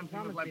been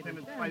dancing with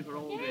Lieutenant Spicer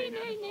all day.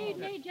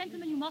 Nay,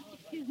 gentlemen, you must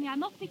excuse me. I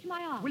must speak to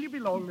my aunt. Will you be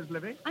long, Miss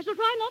Livy? I shall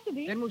try not to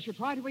be. Then we shall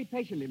try to wait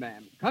patiently,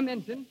 ma'am. Come,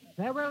 Ensign.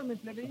 Farewell, Miss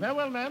Livy.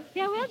 Farewell, ma'am.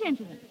 Farewell,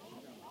 gentlemen.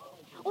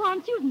 Oh,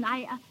 Aunt Susan,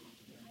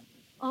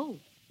 Oh,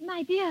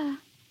 my dear.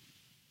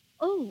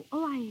 Oh,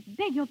 I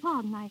beg your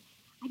pardon.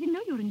 I didn't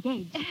know you were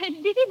engaged.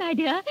 Livy, my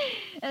dear,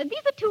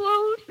 these are 2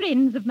 old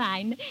friends of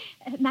mine.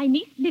 My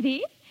niece,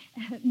 Livy,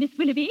 Miss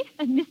Willoughby,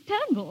 and Miss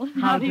Turnbull.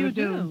 How do you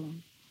do?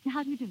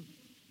 How do you do?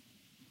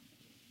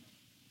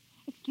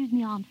 Excuse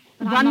me, Aunt.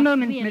 but I'm One not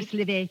moment, really- Miss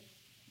Livy.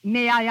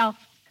 May I ask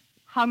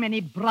how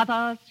many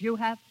brothers you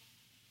have?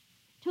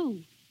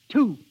 2.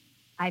 2.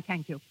 I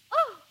thank you.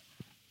 Oh,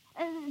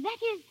 that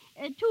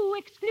is 2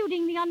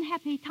 excluding the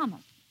unhappy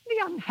Thomas.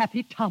 The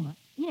unhappy Thomas.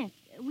 Yes,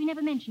 we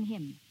never mention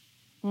him.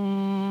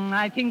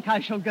 I think I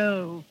shall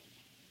go.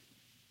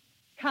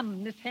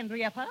 Come, Miss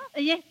Henrietta.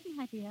 Yes,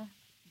 my dear.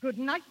 Good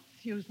night,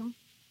 Susan.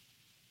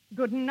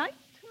 Good night,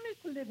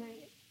 Miss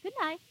Livy. Good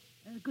night.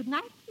 Good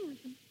night,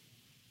 Susan.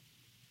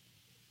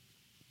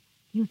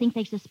 You think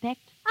they suspect?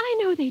 I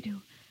know they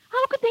do.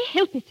 How could they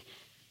help it?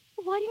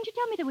 Why didn't you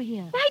tell me they were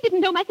here? I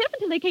didn't know myself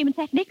until they came and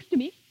sat next to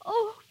me.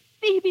 Oh,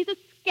 Phoebe, the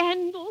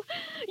scandal.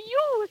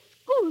 You, a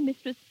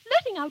schoolmistress,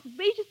 flirting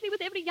outrageously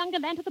with every young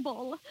gallant at the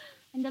ball.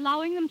 And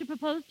allowing them to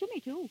propose to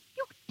me, too.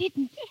 You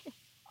didn't. Yes.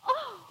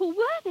 Oh, who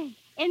were they?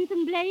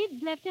 Ensign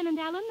Blades, Lieutenant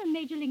Allen, and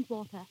Major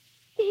Linkwater.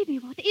 Phoebe,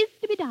 what is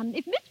to be done?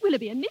 If Miss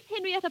Willoughby and Miss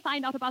Henrietta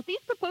find out about these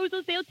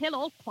proposals, they'll tell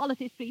all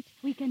Quality Street.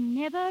 We can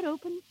never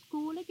open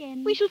school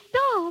again. We shall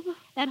starve.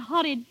 That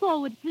horrid,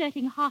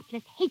 forward-flirting,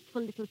 heartless,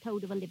 hateful little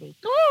toad of a Livy.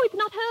 Oh, it's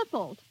not her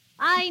fault.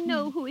 I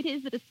know who it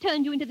is that has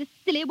turned you into this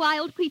silly,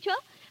 wild creature.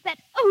 That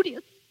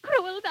odious,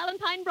 cruel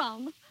Valentine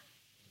Brown.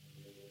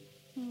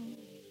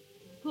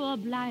 Poor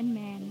blind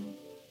man.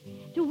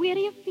 To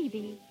weary of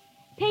Phoebe,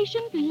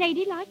 patient,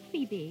 ladylike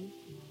Phoebe,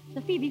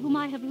 the Phoebe whom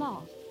I have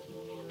lost.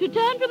 To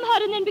turn from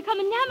her and then become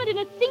enamored in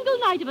a single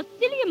night of a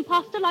silly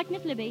impostor like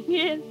Miss Livy.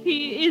 Yes,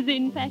 he is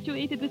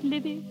infatuated with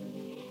Livy.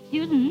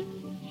 Susan,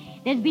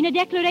 there's been a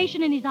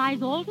declaration in his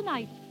eyes all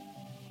tonight.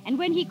 And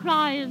when he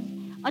cries,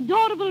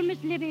 "Adorable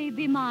Miss Livy,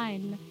 be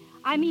mine,"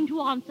 I mean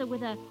to answer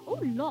with a, "Oh,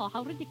 law,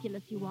 how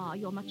ridiculous you are.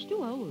 You're much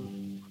too old.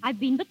 I've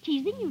been but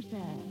teasing you,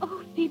 sir."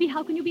 Oh, Phoebe,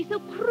 how can you be so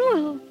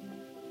cruel?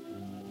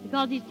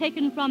 Because he's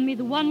taken from me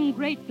the one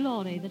great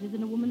glory that is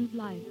in a woman's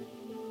life.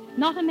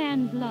 Not a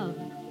man's love.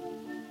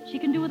 She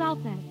can do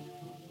without that.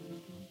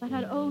 But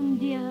her own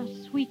dear,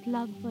 sweet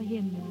love for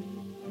him.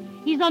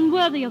 He's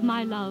unworthy of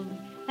my love.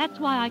 That's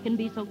why I can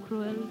be so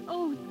cruel.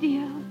 Oh,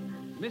 dear.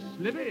 Miss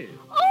Libby.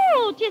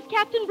 Oh, 'tis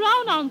Captain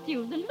Brown, Aunt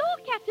Susan.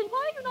 Lord, Captain,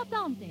 why are you not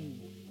dancing?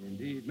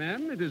 Indeed,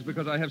 ma'am, it is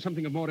because I have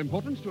something of more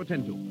importance to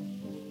attend to.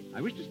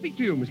 I wish to speak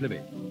to you, Miss Libby.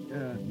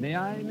 May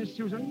I, Miss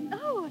Susan?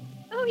 Oh,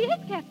 yes,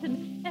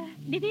 Captain.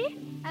 Libby,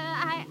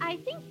 I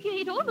think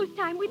it's almost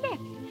time we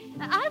left.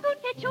 I'll go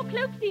and fetch your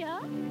cloak, dear.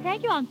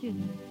 Thank you, Aunt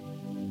Susan.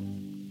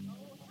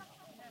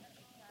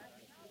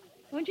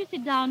 Won't you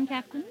sit down,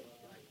 Captain?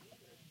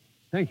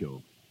 Thank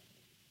you.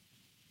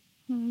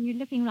 You're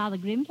looking rather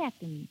grim,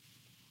 Captain.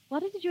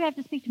 What is it you have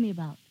to speak to me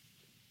about?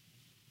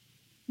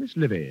 Miss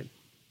Libby.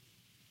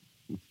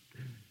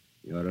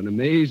 You're an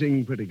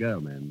amazing pretty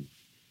girl, ma'am.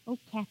 Oh,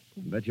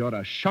 Captain. But you're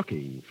a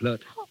shocking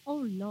flirt.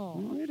 Oh,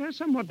 Lord. It has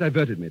somewhat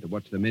diverted me to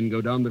watch the men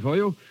go down before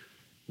you.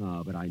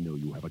 But I know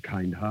you have a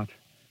kind heart.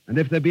 And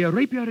if there be a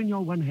rapier in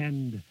your one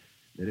hand,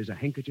 there is a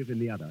handkerchief in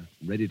the other,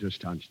 ready to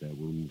stanch their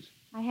wounds.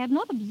 I have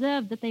not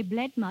observed that they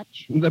bled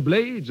much. The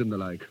blades and the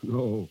like.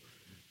 No.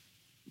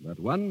 But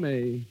one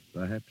may,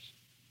 perhaps.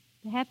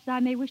 Perhaps I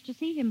may wish to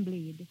see him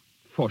bleed.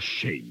 For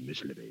shame,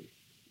 Miss Libby.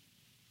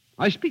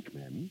 I speak,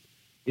 ma'am,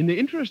 in the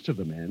interests of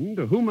the man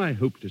to whom I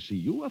hope to see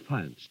you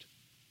affianced.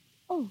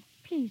 Oh,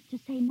 please, to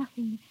say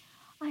nothing.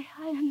 I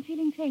am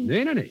feeling faint.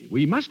 Nay.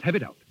 We must have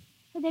it out.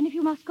 Then if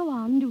you must go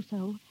on, do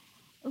so.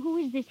 Who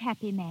is this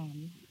happy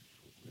man?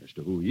 As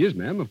to who he is,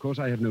 ma'am, of course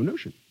I have no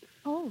notion.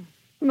 Oh.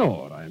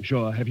 Nor, I am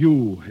sure, have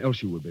you,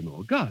 else you would be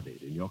more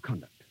guarded in your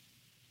conduct.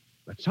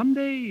 But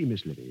someday,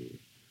 Miss Libby,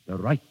 the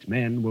right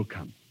man will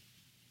come.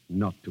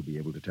 Not to be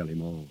able to tell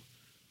him all.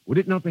 Would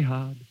it not be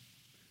hard?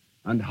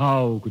 And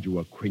how could you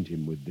acquaint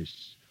him with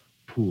this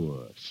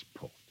poor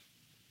sport?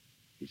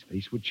 His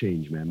face would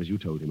change, ma'am, as you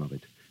told him of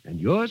it, and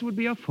yours would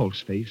be a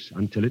false face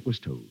until it was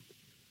told.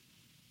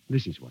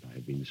 This is what I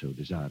have been so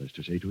desirous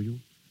to say to you.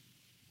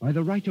 By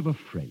the right of a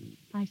friend.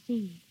 I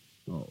see.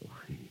 Oh,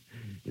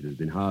 it has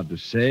been hard to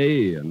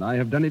say, and I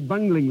have done it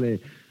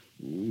bunglingly.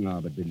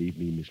 But believe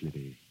me, Miss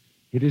Libby,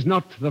 it is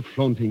not the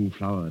flaunting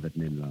flower that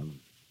men love.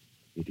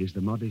 It is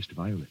the modest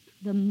violet.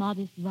 The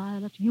modest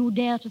violet? You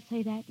dare to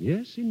say that?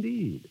 Yes,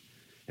 indeed.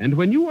 And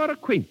when you are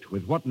acquainted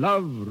with what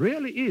love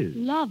really is...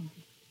 Love?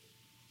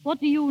 What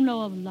do you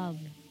know of love?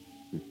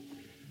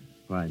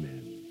 Why,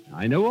 ma'am,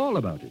 I know all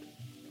about it.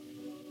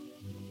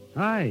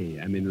 I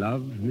am in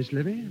love, Miss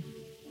Libby,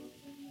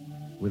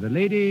 with a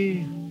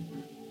lady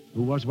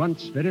who was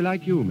once very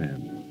like you,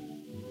 ma'am.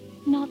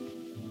 Not...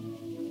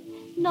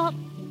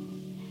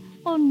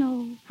 Oh,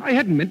 no. I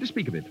hadn't meant to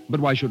speak of it, but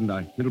why shouldn't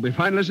I? It'll be a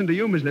fine lesson to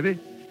you, Miss Libby.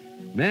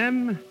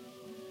 Ma'am,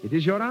 it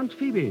is your Aunt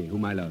Phoebe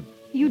whom I love.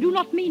 You do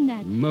not mean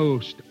that.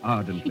 Most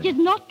ardently. It is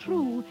not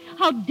true.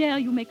 How dare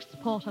you make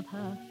sport of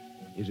her?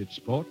 Is it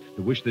sport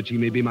to wish that she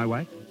may be my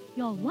wife?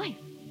 Your wife?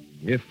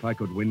 If I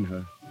could win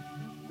her.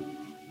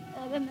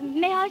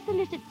 May I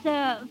solicit,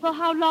 sir, for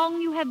how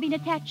long you have been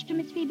attached to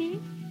Miss Phoebe?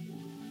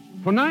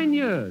 For 9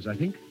 years, I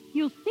think.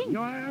 You think?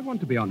 No, I want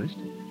to be honest.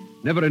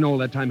 Never in all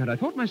that time had I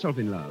thought myself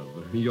in love.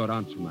 Your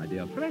aunts were my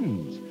dear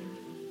friends.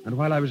 And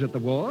while I was at the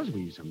wars,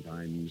 we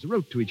sometimes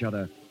wrote to each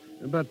other.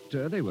 But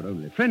they were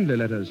only friendly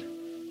letters.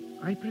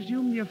 I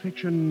presume the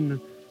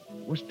affection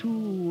was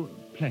too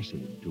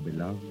placid to be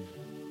love.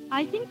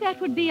 I think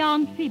that would be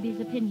Aunt Phoebe's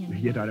opinion.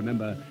 Yet I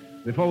remember,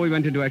 before we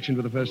went into action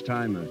for the first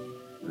time,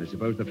 I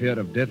suppose the fear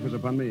of death was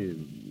upon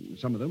me.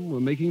 Some of them were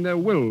making their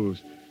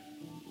wills.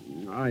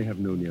 I have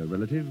no near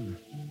relative.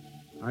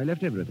 I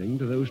left everything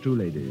to those two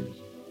ladies.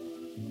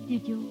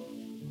 Did you?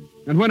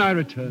 And when I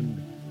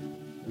returned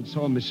and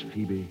saw Miss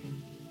Phoebe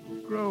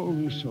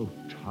grown so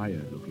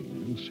tired-looking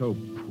and so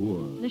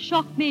poor... The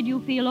shock made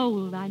you feel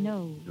old, I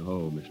know.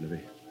 Oh, Miss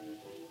Libby.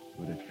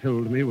 But it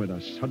filled me with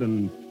a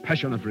sudden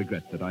passion of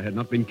regret that I had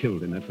not been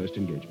killed in that first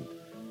engagement.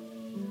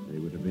 They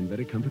would have been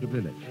very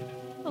comfortably left.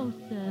 Oh,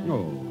 sir.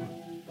 Oh,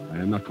 I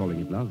am not calling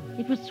it love.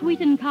 It was sweet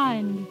and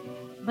kind,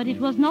 but it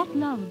was not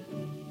love.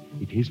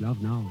 It is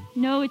love now.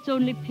 No, it's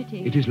only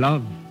pity. It is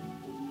love.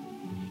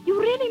 You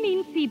really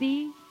mean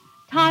Phoebe?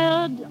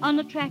 Tired,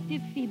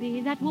 unattractive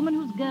Phoebe, that woman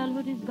whose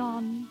girlhood is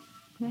gone?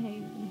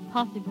 Nay,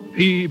 impossible.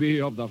 Phoebe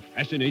of the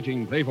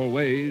fascinating, playful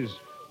ways,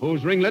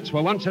 whose ringlets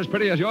were once as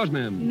pretty as yours,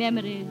 ma'am.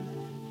 Memories.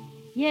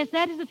 Yes,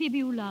 that is the Phoebe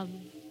you love.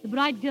 The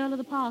bright girl of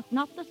the past,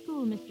 not the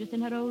schoolmistress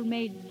in her old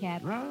maid's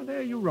cap. Ah,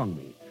 there you wrong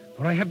me.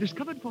 For I have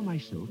discovered for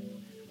myself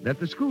that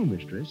the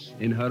schoolmistress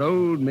in her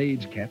old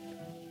maid's cap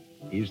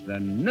is the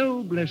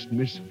noblest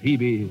Miss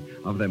Phoebe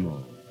of them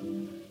all.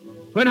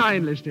 When I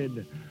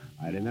enlisted,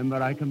 I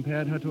remember I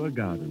compared her to a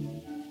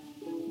garden.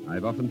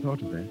 I've often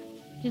thought of that.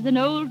 It is an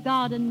old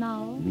garden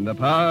now. The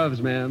paths,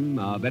 ma'am,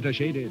 are better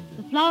shaded.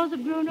 The flowers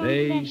have grown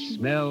They old-fashioned.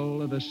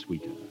 smell the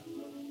sweeter.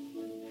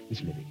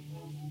 Miss Libby,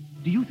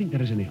 do you think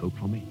there is any hope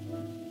for me?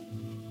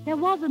 There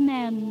was a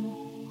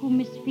man whom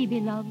Miss Phoebe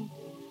loved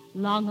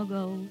long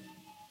ago.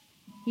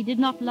 He did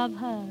not love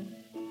her.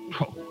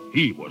 Oh,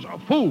 he was a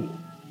fool.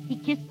 He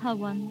kissed her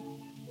once.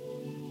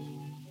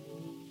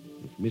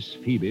 If Miss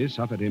Phoebe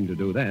suffered him to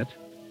do that,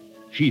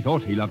 she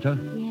thought he loved her.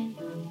 Yes.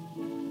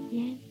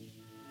 Yes.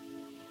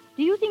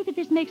 Do you think that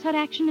this makes her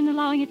action in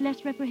allowing it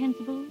less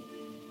reprehensible?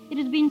 It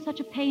has been such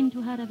a pain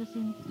to her ever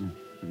since.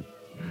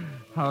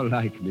 How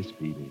like Miss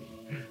Phoebe.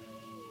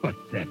 But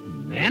that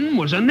man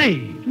was a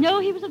knave. No,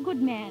 he was a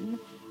good man,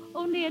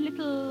 only a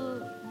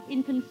little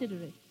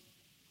inconsiderate.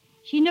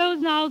 She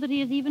knows now that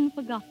he has even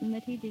forgotten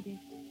that he did it.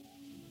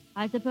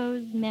 I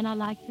suppose men are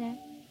like that.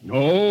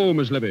 No,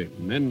 Miss Libby,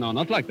 men are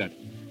not like that.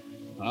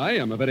 I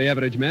am a very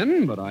average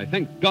man, but I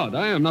thank God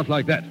I am not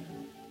like that.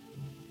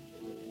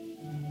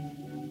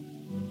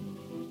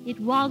 It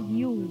was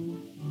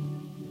you.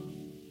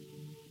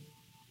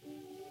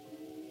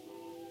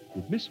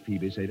 Did Miss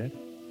Phoebe say that?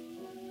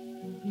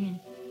 Yes.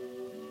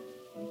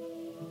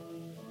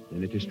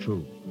 Then it is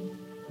true.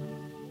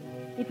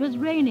 It was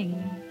raining,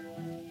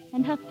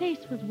 and her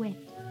face was wet.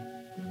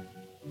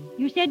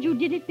 You said you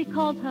did it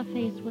because her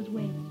face was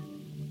wet.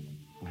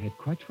 I had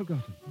quite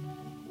forgotten.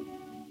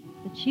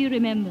 But she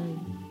remembered.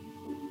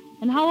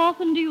 And how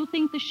often do you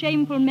think the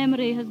shameful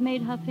memory has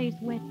made her face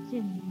wet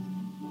since?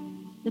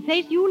 The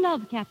face you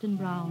love, Captain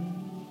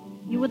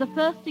Brown. You were the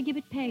first to give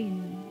it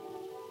pain.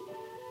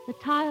 The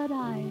tired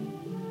eyes.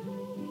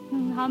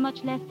 How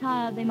much less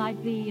tired they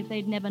might be if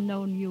they'd never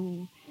known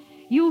you.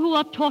 You who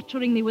are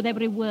torturing me with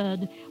every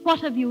word. What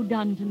have you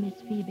done to Miss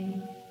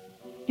Phoebe?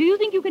 Do you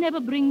think you can ever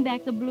bring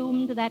back the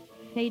bloom to that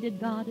faded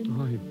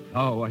garden? I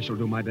vow I shall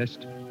do my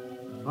best.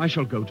 I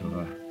shall go to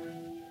her.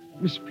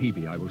 Miss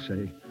Phoebe, I will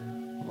say.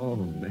 Oh,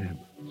 ma'am,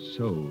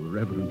 so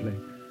reverently.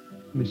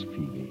 Miss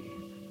Phoebe,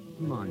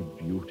 my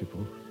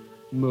beautiful,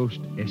 most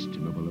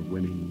estimable of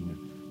women,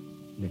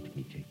 let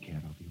me take care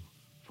of you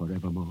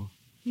forevermore.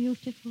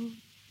 Beautiful.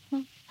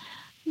 Oh,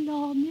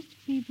 no, Miss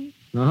Phoebe.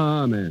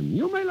 Ah, ma'am,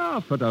 you may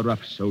laugh at a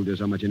rough soldier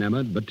so much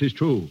enamored, but 'tis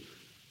true.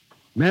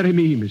 Marry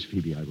me, Miss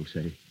Phoebe, I will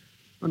say,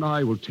 and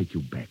I will take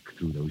you back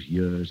through those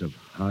years of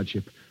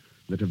hardship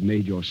that have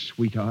made your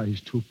sweet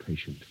eyes too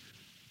patient.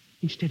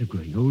 Instead of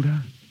growing older,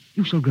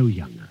 you shall grow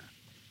younger.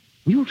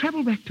 We will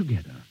travel back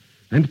together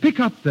and pick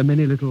up the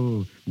many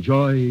little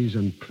joys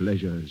and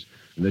pleasures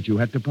that you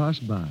had to pass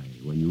by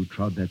when you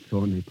trod that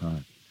thorny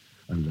path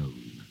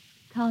alone.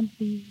 Can't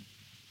be.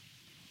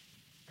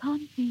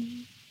 Can't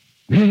be.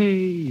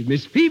 Nay,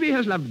 Miss Phoebe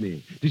has loved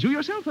me. 'Tis you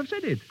yourself have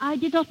said it. I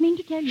did not mean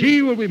to tell you.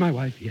 She will be my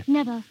wife, yes.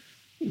 Never.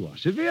 You are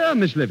severe,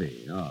 Miss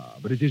Livy. Ah,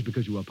 but it is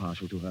because you are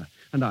partial to her,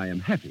 and I am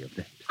happy of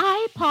that.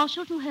 I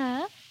partial to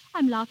her?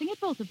 I'm laughing at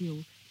both of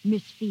you.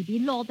 Miss Phoebe,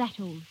 Lord, that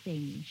old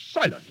thing.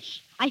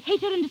 Silence. I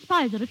hate her and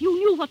despise her if you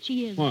knew what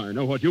she is. I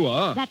know what you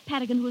are. That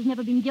paragon who has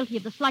never been guilty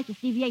of the slightest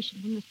deviation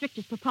from the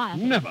strictest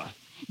propriety. Never.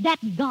 That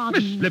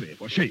garden. Miss Livy,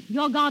 for shame.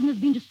 Your garden has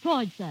been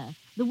destroyed, sir.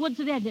 The woods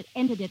have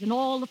entered it, and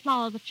all the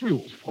flowers are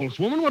choked. You false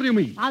woman, what do you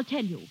mean? I'll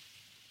tell you.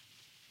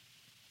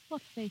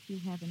 What faith you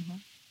have in her?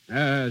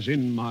 As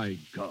in my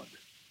God.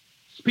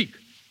 Speak.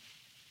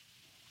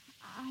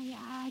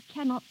 I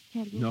cannot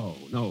tell you.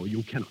 No,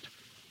 you cannot.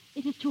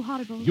 It is too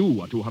horrible.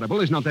 You are too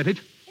horrible, is not that it?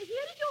 Here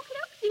is your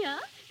cloak, dear.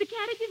 The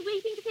carriage is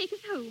waiting to take us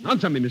home.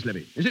 Answer me, Miss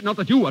Livy. Is it not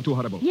that you are too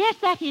horrible? Yes,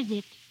 that is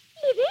it.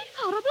 Livy,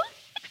 horrible?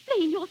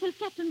 Explain yourself,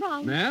 Captain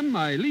Brown. Ma'am,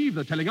 I leave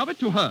the telling of it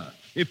to her,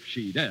 if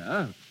she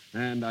dare.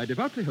 And I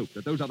devoutly hope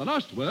that those are the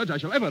last words I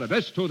shall ever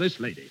address to this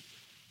lady.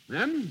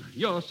 Ma'am,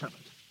 your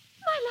servant.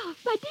 My love,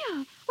 my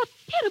dear, what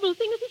terrible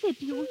thing has he said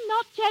to you?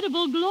 Not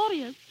terrible,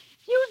 glorious.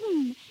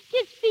 Susan,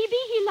 'tis Phoebe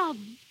he loves.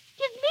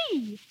 'Tis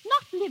me,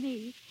 not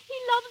Livy. He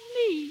loves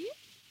me.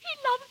 He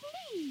loves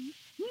me.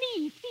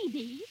 Me,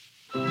 Phoebe.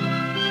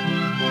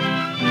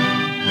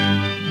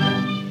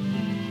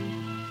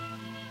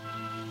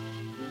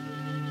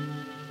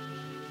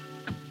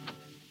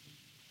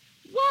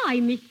 Why,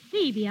 Miss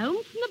Phoebe,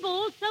 home from the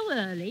ball so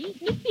early?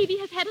 Miss Phoebe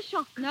has had a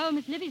shock. No,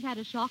 Miss Livy's had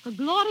a shock, a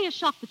glorious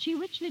shock that she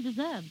richly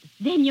deserved.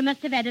 Then you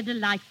must have had a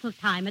delightful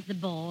time at the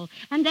ball,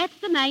 and that's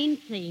the main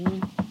thing.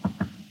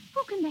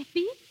 Who can that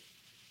be?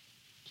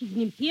 'Tis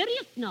an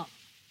imperious knock.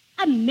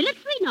 A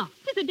military knock.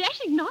 'Tis a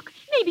dashing knock.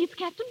 Maybe it's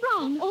Captain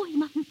Brown. Oh, he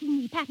mustn't see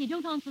me. Patty,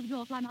 don't answer the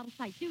door till I'm out of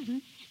sight.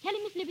 Susan, tell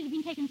him Miss Livy's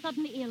been taken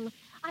suddenly ill.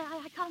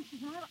 I can't,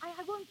 Susan.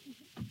 I won't see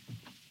her.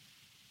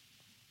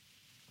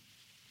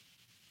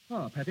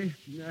 Ah, Patty,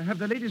 have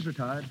the ladies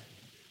retired?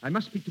 I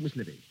must speak to Miss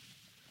Livy.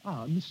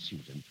 Ah, Miss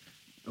Susan.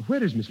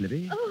 Where is Miss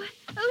Livy? Oh,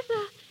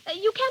 sir,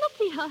 you cannot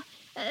see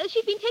her.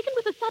 She's been taken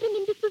with a sudden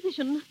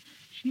indisposition.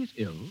 She is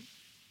ill?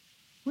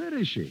 Where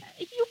is she?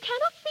 You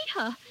cannot see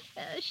her.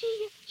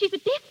 She's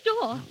at death's door.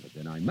 Oh, but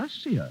then I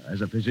must see her. As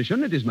a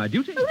physician, it is my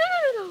duty.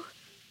 Oh, no.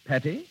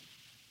 Patty,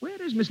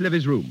 where is Miss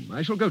Livy's room?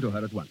 I shall go to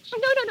her at once.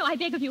 No, I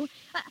beg of you.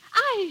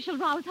 I shall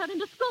rouse her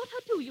and escort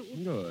her to you.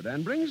 Good.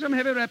 And bring some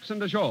heavy wraps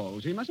and a shawl.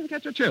 She mustn't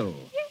catch a chill.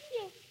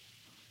 Yes.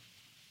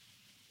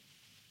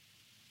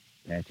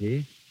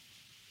 Patty,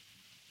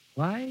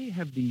 why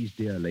have these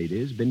dear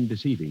ladies been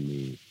deceiving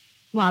me?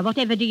 Why,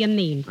 whatever do you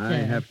mean, sir? I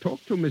have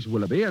talked to Miss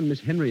Willoughby and Miss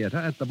Henrietta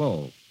at the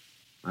ball.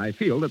 I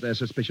feel that their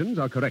suspicions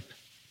are correct.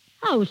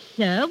 Oh,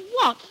 sir,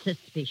 what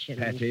suspicion?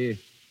 Patty,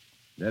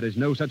 there is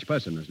no such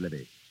person as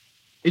Livy.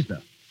 Is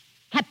there?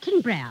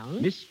 Captain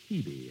Brown? Miss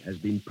Phoebe has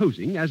been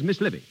posing as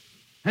Miss Livy.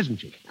 hasn't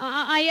she?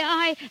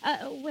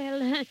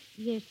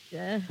 Yes,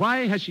 sir.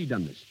 Why has she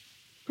done this?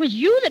 'Twas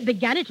you that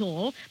began it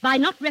all by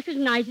not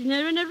recognizing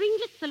her in her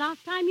ringlets the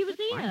last time you was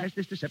here. Why has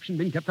this deception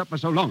been kept up for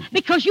so long?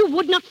 Because you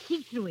would not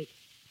see through it.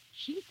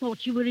 She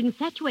thought you were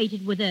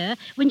infatuated with her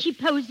when she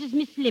posed as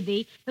Miss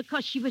Libby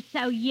because she was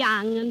so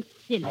young and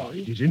silly. Oh,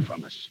 it is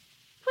infamous.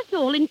 It was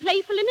all in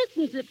playful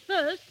innocence at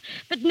first,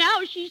 but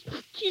now she's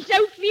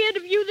so feared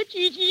of you that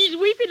she's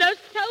weeping her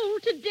soul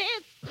to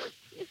death.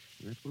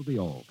 That will be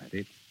all,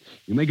 Patty.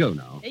 You may go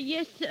now.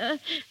 Yes, sir.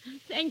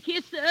 Thank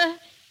you, sir.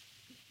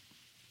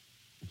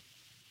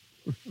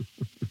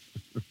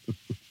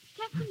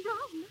 Captain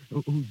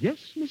Brown. Oh, yes,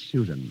 Miss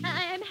Susan.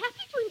 I am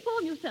happy to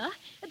inform you, sir,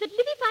 that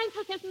Libby finds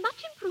herself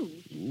much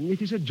improved.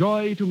 It is a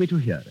joy to me to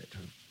hear it.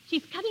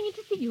 She's coming in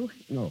to see you.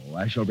 Oh,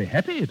 I shall be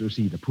happy to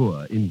see the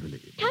poor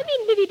invalid. Come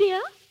in, Libby,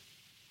 dear.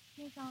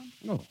 Yes, Aunt.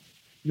 Oh,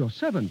 your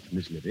servant,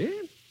 Miss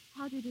Libby.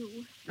 How do you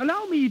do?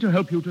 Allow me to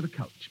help you to the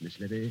couch, Miss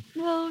Libby.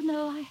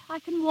 No, I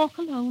can walk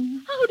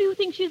alone. How do you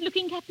think she's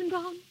looking, Captain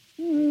Brown?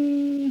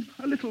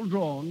 A little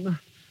drawn.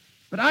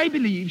 But I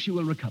believe she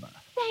will recover.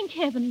 Thank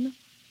heaven.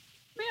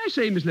 May I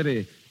say, Miss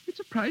Libby, it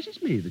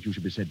surprises me that you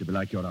should be said to be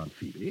like your Aunt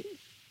Phoebe.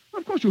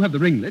 Of course, you have the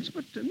ringlets,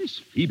 but Miss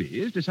Phoebe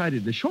is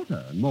decidedly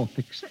shorter and more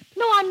thick-set.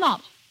 No, I'm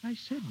not. I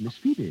said Miss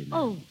Phoebe.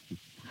 Oh,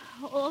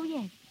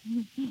 yes.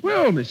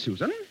 Well, Miss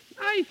Susan,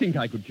 I think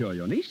I could cure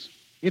your niece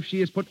if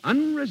she is put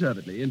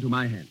unreservedly into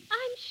my hands.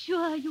 I'm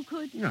sure you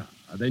could. Ah,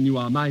 then you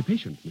are my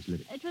patient, Miss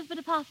Libby. It was but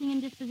a passing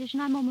indisposition.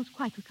 I'm almost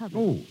quite recovered.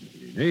 Oh,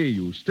 nay,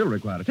 you still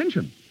require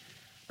attention.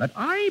 But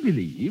I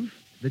believe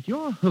that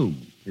your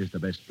home is the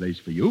best place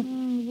for you.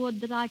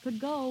 Would that I could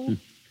go.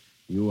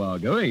 You are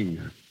going.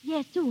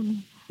 Yes,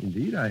 soon.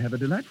 Indeed, I have a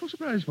delightful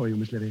surprise for you,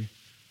 Miss Libby.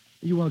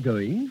 You are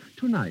going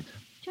tonight.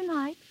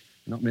 Tonight?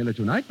 Not merely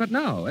tonight, but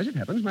now. As it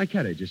happens, my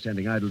carriage is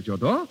standing idle at your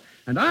door,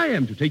 and I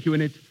am to take you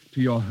in it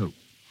to your home.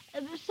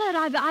 Sir,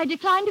 I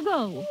decline to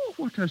go. Oh,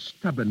 what a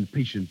stubborn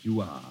patient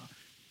you are.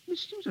 Miss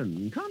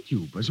Susan, can't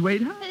you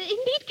persuade her?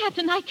 Indeed,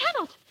 Captain, I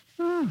cannot.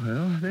 Oh,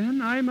 well,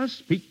 then I must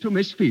speak to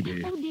Miss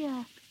Phoebe. Oh,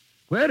 dear.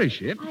 Where is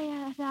she?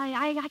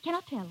 I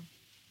cannot tell.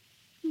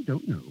 You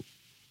don't know.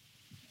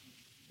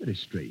 Very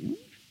strange.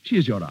 She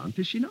is your aunt,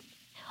 is she not?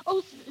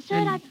 Oh, sir,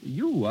 and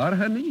you are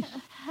her niece.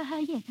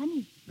 Yes, her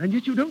niece. And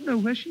yet you don't know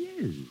where she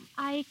is.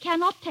 I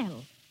cannot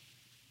tell.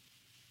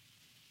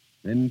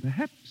 Then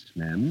perhaps,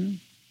 ma'am,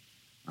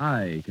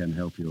 I can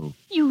help you.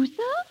 You,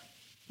 sir?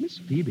 Miss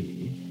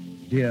Phoebe,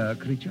 dear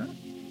creature,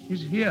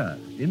 is here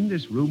in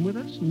this room with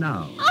us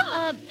now.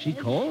 She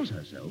calls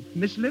herself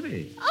Miss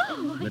Libby.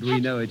 But we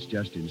know it's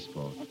just in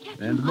sport.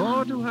 And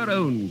more to her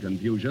own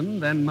confusion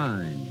than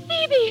mine.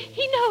 Phoebe,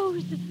 he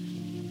knows.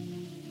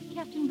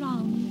 Captain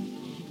Brown,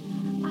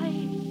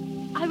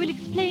 I will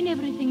explain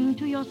everything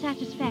to your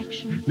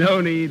satisfaction.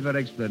 No need for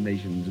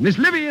explanations. Miss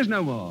Libby is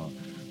no more.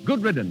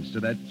 Good riddance to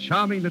that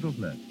charming little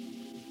flirt.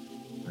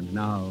 And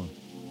now,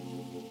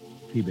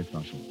 Phoebe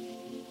Frossel.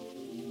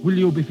 Will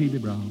you be Phoebe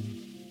Brown?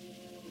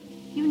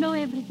 You know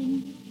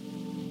everything.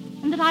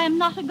 And that I am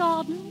not a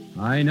garden?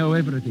 I know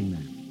everything,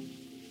 ma'am.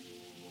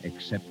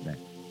 Except that.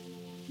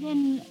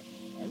 Then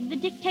the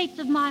dictates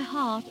of my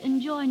heart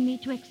enjoin me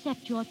to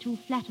accept your too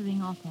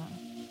flattering offer.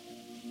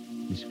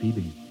 Miss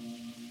Phoebe,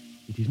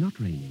 it is not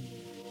raining,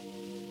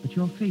 but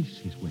your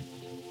face is wet.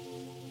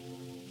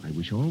 I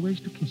wish always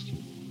to kiss you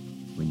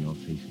when your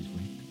face is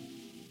wet.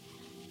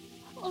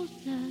 Oh,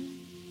 sir.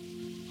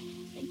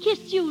 Kiss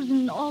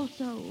Susan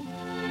also.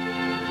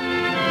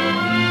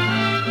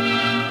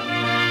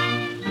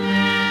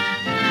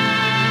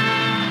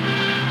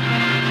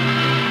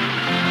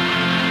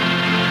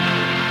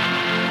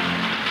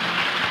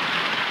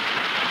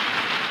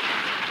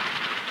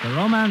 The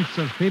romance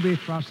of Phoebe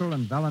Frossel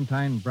and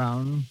Valentine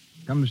Brown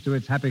comes to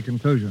its happy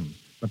conclusion.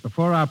 But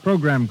before our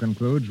program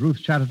concludes,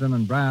 Ruth Chatterton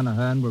and Brian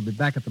Ahern will be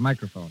back at the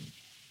microphone.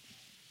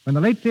 When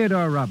the late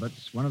Theodore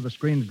Roberts, one of the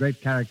screen's great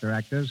character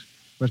actors,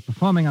 was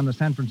performing on the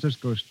San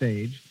Francisco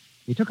stage,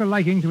 he took a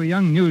liking to a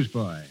young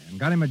newsboy and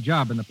got him a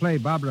job in the play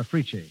Barbara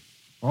Frietchie.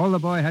 All the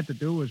boy had to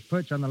do was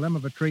perch on the limb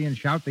of a tree and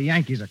shout, "The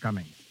Yankees are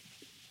coming."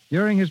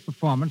 During his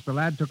performance, the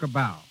lad took a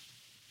bow.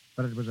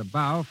 But it was a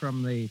bow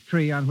from the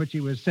tree on which he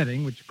was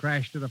sitting, which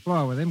crashed to the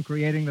floor with him,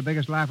 creating the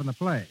biggest laugh in the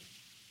play.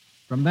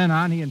 From then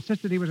on, he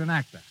insisted he was an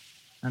actor,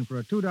 and for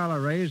a $2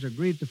 raise,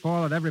 agreed to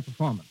fall at every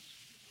performance.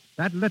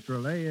 That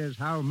literally is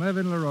how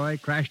Mervyn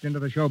LeRoy crashed into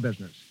the show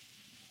business.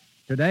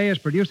 Today, as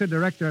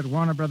producer-director at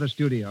Warner Brothers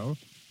Studio,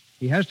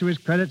 he has to his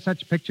credit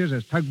such pictures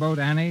as Tugboat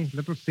Annie,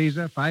 Little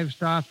Caesar,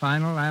 Five-Star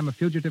Final, I Am a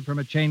Fugitive from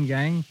a Chain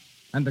Gang,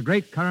 and the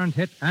great current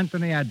hit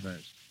Anthony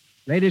Adverse.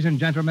 Ladies and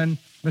gentlemen,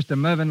 Mr.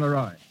 Mervyn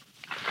LeRoy.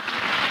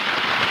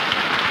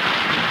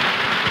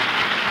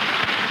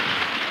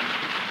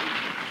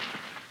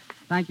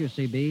 Thank you,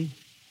 C.B.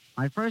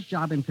 My first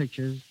job in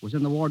pictures was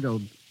in the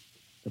wardrobe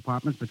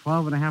department for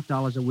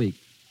 $12.50 a week.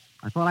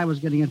 I thought I was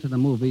getting into the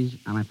movies,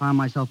 and I found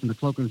myself in the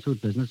cloak and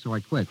suit business, so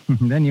I quit.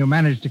 Then you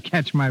managed to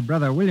catch my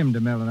brother William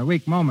DeMille in a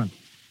weak moment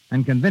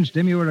and convinced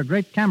him you were a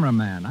great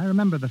cameraman. I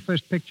remember the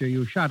first picture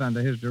you shot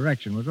under his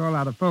direction was all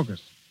out of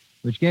focus.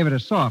 which gave it a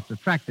soft,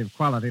 attractive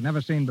quality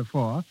never seen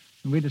before,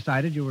 and we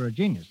decided you were a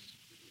genius.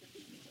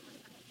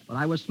 But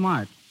I was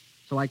smart,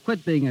 so I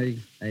quit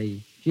being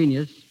a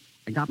genius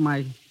and got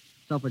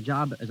myself a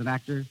job as an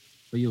actor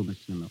for you,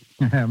 Mr.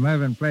 DeMille.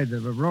 Mervyn played the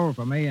role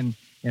for me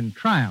in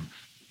Triumph.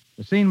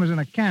 The scene was in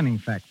a canning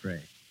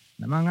factory.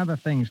 And among other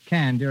things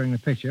canned during the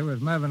picture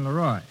was Mervyn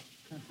LeRoy.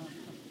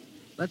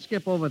 Let's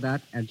skip over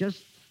that and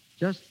just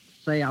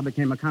say I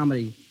became a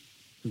comedy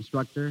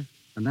constructor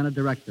and then a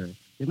director.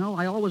 You know,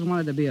 I always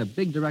wanted to be a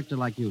big director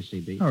like you,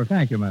 C.B. Oh,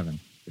 thank you, Mervyn.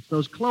 It's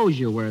those clothes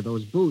you wear,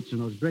 those boots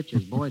and those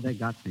breeches. Boy, they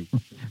got me.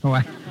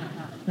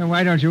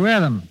 Why don't you wear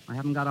them? I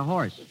haven't got a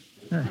horse.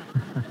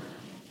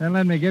 Then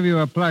let me give you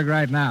a plug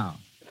right now.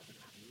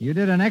 You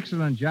did an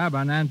excellent job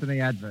on Anthony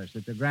Adverse.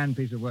 It's a grand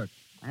piece of work.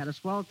 I had a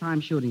swell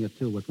time shooting it,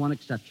 too, with one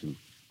exception.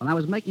 When I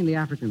was making the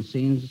African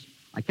scenes,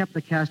 I kept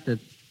the cast at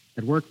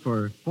work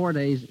for 4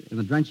 days in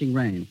the drenching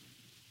rain.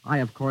 I,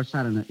 of course,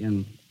 sat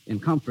in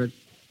comfort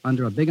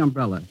under a big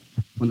umbrella.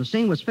 When the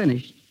scene was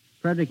finished,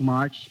 Frederick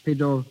March,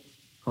 Pedro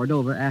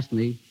Cordova asked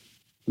me,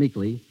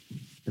 meekly,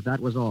 if that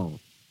was all.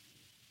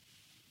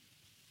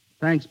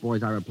 Thanks,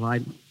 boys, I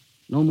replied.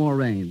 No more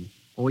rain.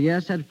 Oh,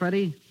 yes, said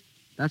Freddie.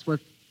 That's what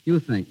you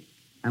think.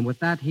 And with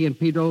that, he and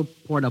Pedro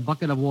poured a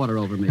bucket of water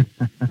over me.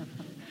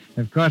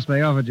 Of course,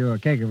 they offered you a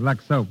cake of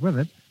Lux soap with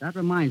it. That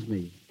reminds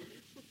me.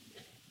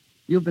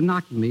 You've been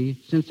knocking me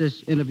since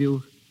this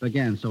interview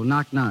began, so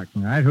knock, knock.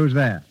 All right, who's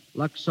there?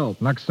 Lux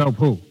soap. Lux soap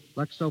who?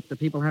 Lux soap the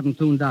people haven't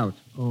tuned out.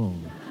 Oh.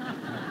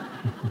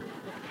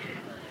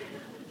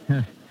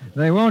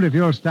 They won't if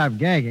you'll stop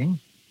gagging.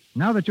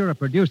 Now that you're a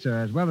producer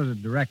as well as a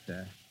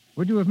director,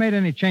 would you have made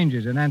any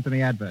changes in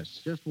Anthony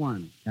Adverse? Just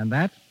one. And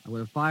that? I would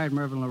have fired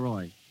Mervyn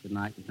LeRoy. Good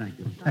night, and thank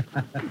you.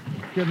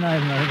 Good night,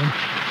 Mervyn.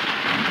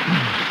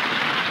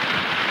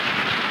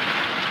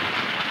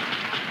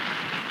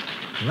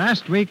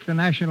 Last week, the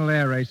National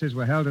Air Races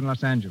were held in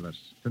Los Angeles.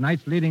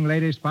 Tonight's leading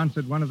lady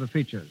sponsored one of the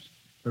features,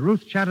 the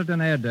Ruth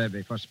Chatterton Air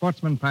Derby for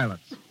sportsman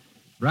pilots.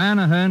 Brian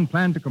Ahern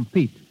planned to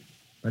compete,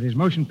 but his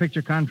motion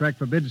picture contract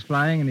forbids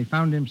flying, and he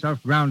found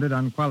himself grounded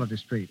on Quality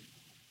Street.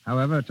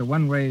 However, it's a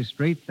one-way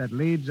street that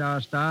leads our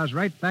stars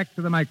right back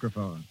to the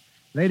microphone.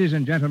 Ladies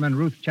and gentlemen,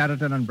 Ruth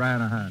Chatterton and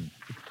Brian Ahern.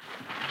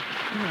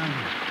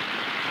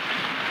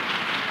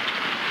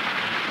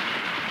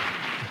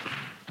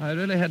 I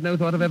really had no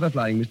thought of ever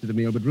flying, Mr.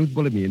 DeMille, but Ruth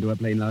bullied me into a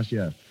plane last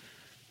year.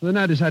 So then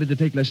I decided to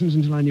take lessons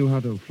until I knew how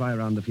to fly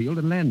around the field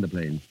and land the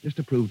plane, just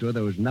to prove to her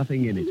there was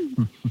nothing in it.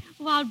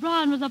 While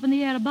Brian was up in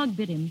the air, a bug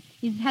bit him.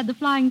 He's had the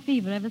flying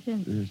fever ever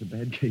since. It's a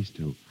bad case,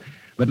 too.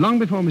 But long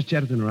before Miss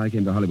Chatterton or I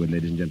came to Hollywood,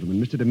 ladies and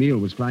gentlemen, Mr. DeMille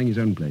was flying his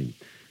own plane.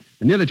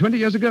 And nearly 20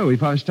 years ago, he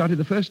started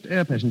the first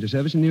air passenger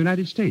service in the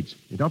United States.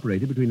 It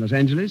operated between Los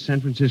Angeles, San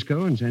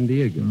Francisco, and San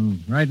Diego.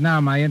 Right now,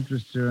 my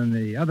interests are in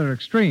the other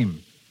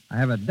extreme. I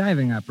have a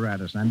diving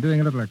apparatus, and I'm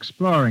doing a little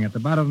exploring at the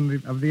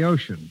bottom of the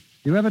ocean.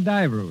 Do you ever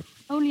dive, Ruth?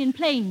 Only in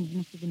planes,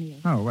 Mr.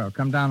 DeMille. Oh, well,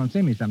 come down and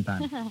see me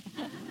sometime.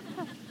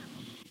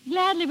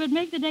 Gladly would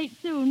make the date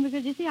soon,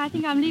 because, you see, I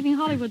think I'm leaving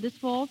Hollywood this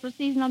fall for a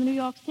season on the New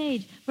York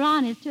stage.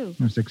 Brian is, too.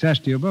 Well, success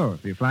to you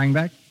both. Are you flying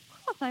back?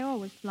 Of course, I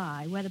always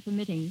fly, weather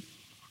permitting.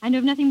 I know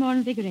of nothing more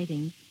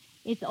invigorating.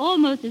 It's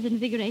almost as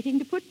invigorating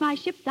to put my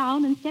ship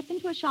down and step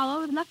into a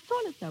shower with Lux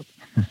toilet soap.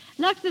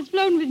 Lux has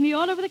flown with me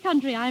all over the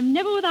country. I'm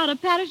never without a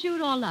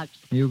parachute or Lux.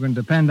 You can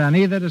depend on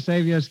either to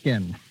save your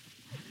skin.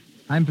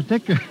 I'm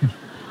particularly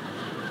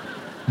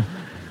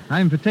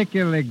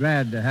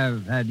glad to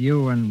have had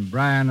you and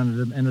Brian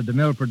in a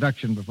DeMille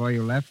production before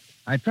you left.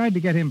 I tried to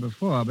get him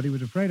before, but he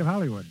was afraid of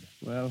Hollywood.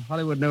 Well,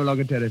 Hollywood no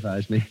longer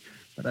terrifies me,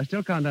 but I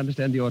still can't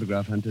understand the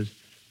autograph hunters.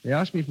 They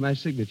ask me for my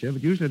signature,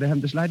 but usually they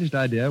haven't the slightest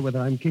idea whether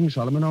I'm King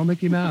Solomon or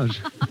Mickey Mouse.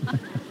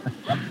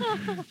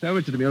 So,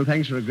 Mr. DeMille,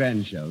 thanks for a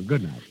grand show.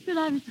 Good night. Good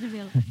night, Mr.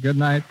 DeMille. Good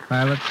night,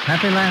 pilots.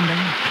 Happy landing.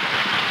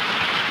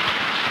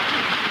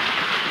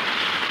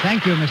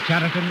 Thank you, Miss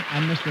Chatterton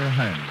and Mr.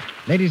 Ahern.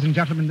 Ladies and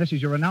gentlemen, this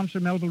is your announcer,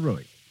 Melville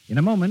Ruick. In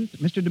a moment,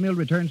 Mr. DeMille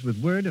returns with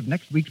word of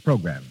next week's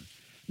program.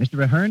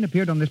 Mr. Ahern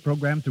appeared on this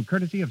program through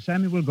courtesy of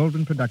Samuel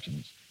Goldwyn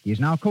Productions. He is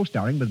now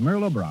co-starring with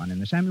Merle Oberon in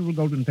the Samuel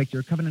Goldwyn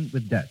picture Covenant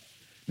with Death.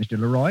 Mr.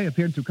 Leroy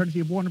appeared through courtesy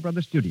of Warner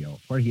Brothers Studio,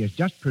 where he has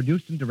just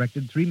produced and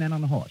directed Three Men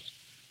on a Horse.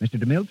 Mr.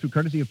 DeMille through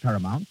courtesy of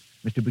Paramount,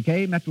 Mr.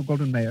 Bouquet,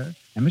 Metro-Goldwyn-Mayer,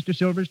 and Mr.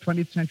 Silvers,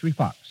 20th Century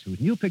Fox,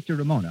 whose new picture,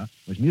 Ramona,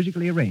 was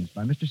musically arranged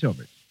by Mr.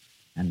 Silvers.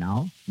 And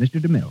now,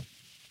 Mr. DeMille.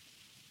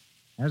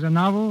 As a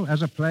novel,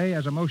 as a play,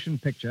 as a motion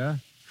picture,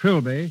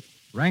 Trilby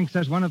ranks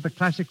as one of the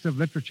classics of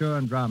literature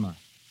and drama.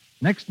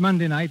 Next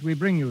Monday night, we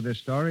bring you this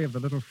story of the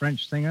little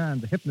French singer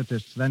and the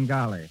hypnotist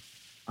Svengali.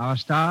 Our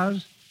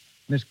stars,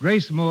 Miss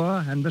Grace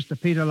Moore and Mr.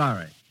 Peter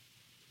Lorre.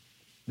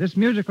 This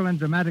musical and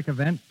dramatic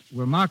event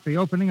will mark the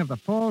opening of the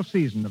fall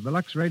season of the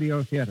Lux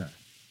Radio Theater.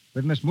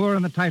 With Miss Moore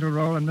in the title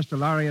role and Mr.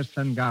 Lorre as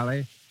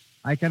Svengali,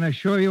 I can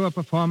assure you a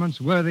performance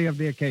worthy of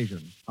the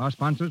occasion. Our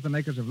sponsors, the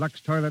makers of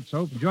Lux Toilet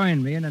Soap,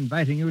 join me in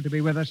inviting you to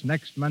be with us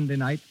next Monday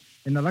night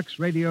in the Lux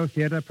Radio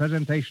Theater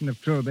presentation of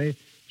Trilby,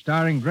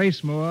 starring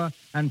Grace Moore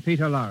and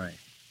Peter Lorre.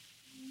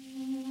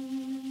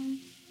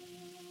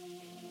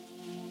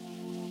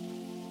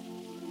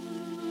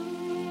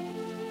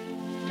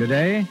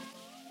 Today,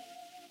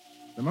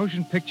 the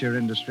motion picture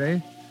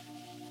industry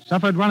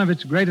suffered one of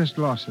its greatest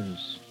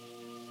losses,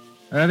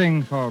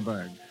 Irving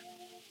Thalberg.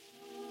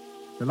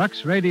 The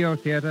Lux Radio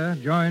Theater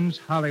joins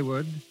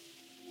Hollywood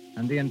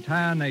and the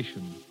entire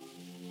nation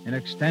in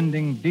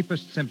extending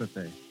deepest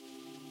sympathy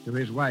to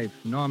his wife,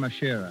 Norma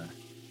Shearer,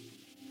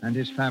 and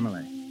his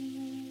family.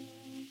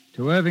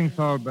 To Irving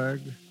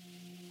Thalberg,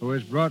 who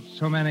has brought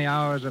so many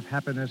hours of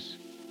happiness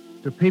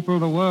to people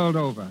the world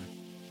over,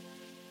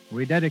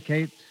 we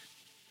dedicate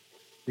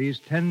these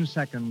 10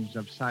 seconds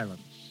of silence.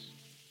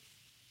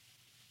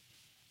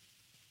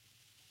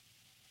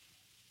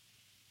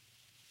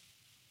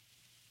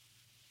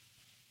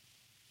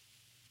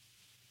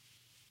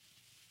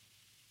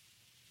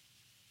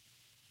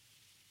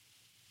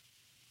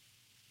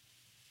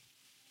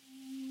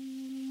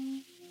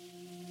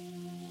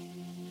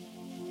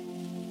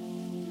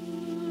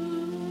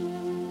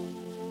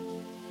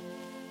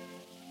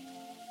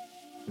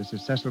 This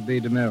is Cecil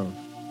B. DeMille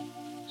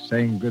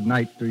saying good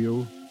night to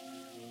you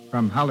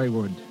from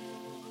Hollywood.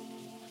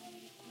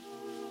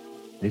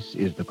 This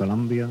is the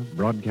Columbia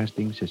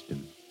Broadcasting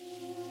System.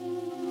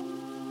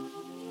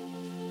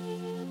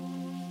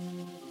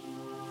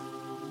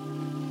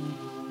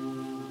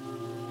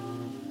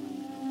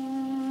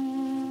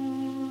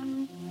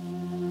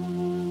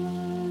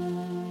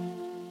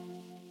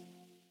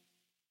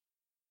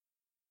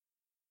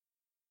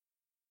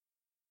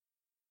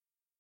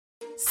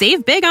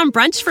 Save big on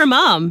brunch for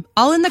mom,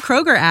 all in the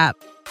Kroger app.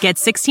 Get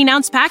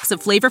 16-ounce packs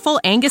of flavorful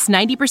Angus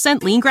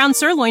 90% lean ground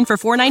sirloin for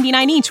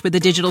 $4.99 each with a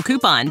digital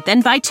coupon.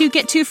 Then buy 2,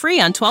 get 2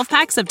 free on 12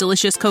 packs of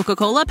delicious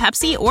Coca-Cola,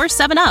 Pepsi, or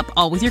 7-Up,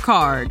 all with your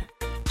card.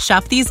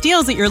 Shop these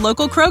deals at your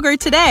local Kroger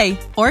today,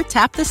 or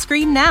tap the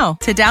screen now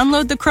to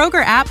download the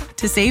Kroger app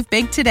to save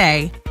big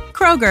today.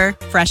 Kroger,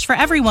 fresh for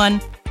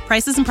everyone.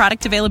 Prices and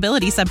product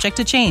availability subject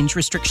to change.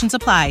 Restrictions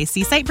apply.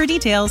 See site for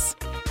details.